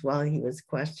Socrates while he was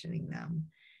questioning them.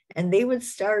 And they would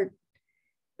start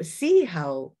see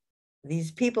how these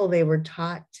people they were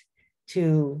taught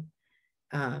to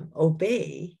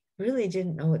obey really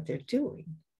didn't know what they're doing.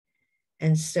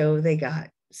 And so they got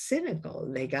cynical,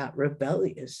 they got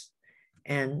rebellious.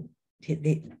 And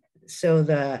so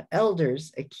the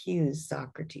elders accused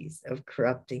Socrates of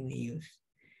corrupting the youth.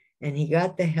 And he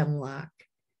got the hemlock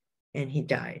and he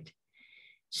died.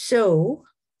 So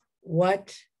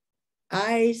what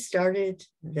I started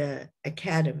the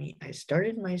academy, I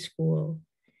started my school,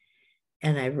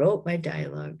 and I wrote my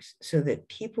dialogues so that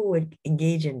people would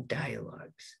engage in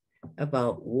dialogues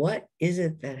about what is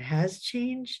it that has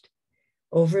changed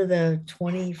over the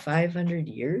 2,500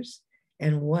 years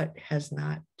and what has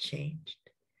not changed.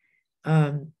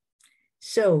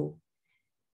 So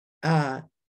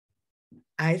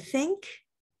I think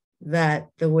that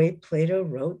the way Plato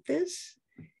wrote this,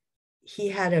 he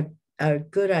had a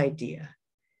good idea.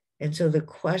 And so the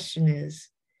question is,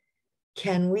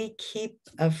 can we keep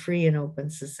a free and open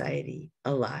society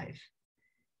alive?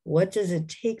 What does it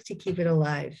take to keep it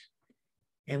alive?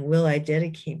 And will I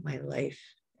dedicate my life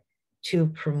to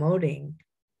promoting,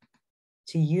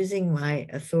 to using my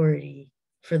authority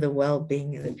for the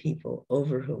well-being of the people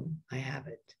over whom I have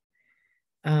it?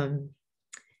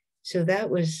 So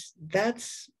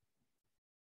that's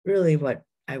really what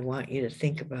I want you to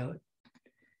think about.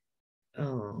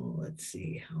 Oh, let's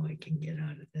see how I can get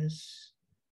out of this.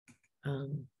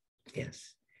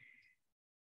 Yes.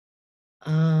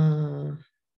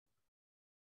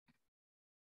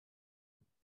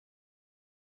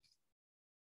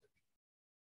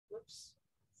 Whoops.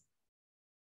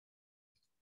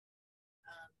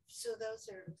 So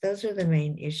those are the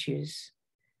main issues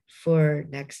for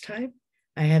next time.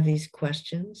 I have these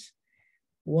questions.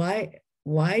 Why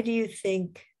do you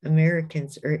think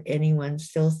Americans or anyone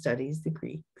still studies the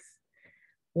Greeks?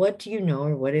 What do you know,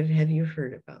 or what have you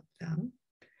heard about them?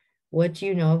 What do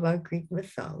you know about Greek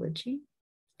mythology?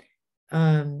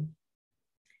 How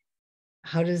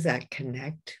does that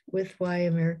connect with why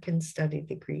Americans study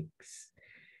the Greeks?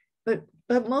 But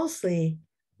mostly,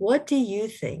 what do you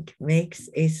think makes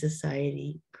a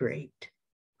society great,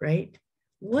 right?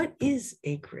 What is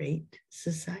a great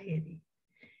society?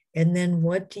 And then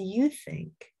what do you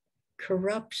think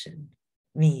corruption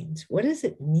means? What does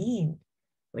it mean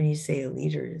when you say a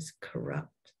leader is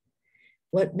corrupt?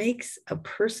 What makes a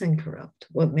person corrupt?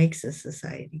 What makes a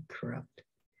society corrupt?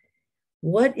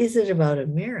 What is it about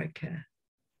America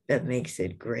that makes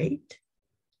it great?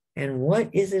 And what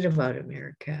is it about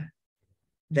America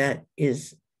that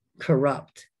is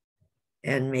corrupt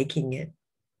and making it,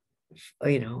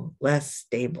 less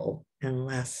stable and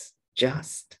less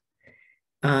just?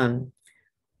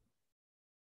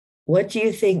 What do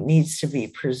you think needs to be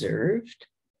preserved?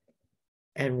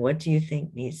 And what do you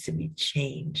think needs to be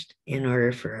changed in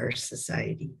order for our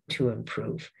society to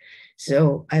improve?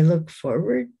 So I look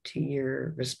forward to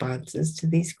your responses to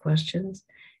these questions,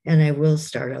 and I will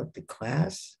start out the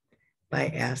class by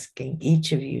asking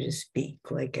each of you to speak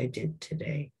like I did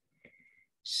today.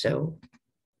 So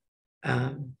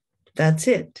that's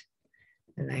it.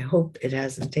 And I hope it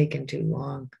hasn't taken too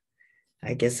long.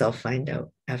 I guess I'll find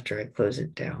out after I close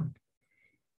it down.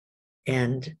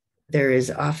 And there is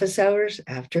office hours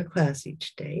after class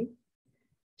each day.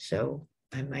 So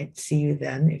I might see you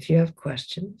then if you have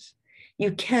questions.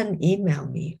 You can email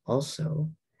me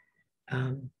also.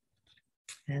 And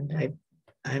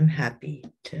I'm happy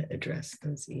to address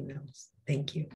those emails. Thank you.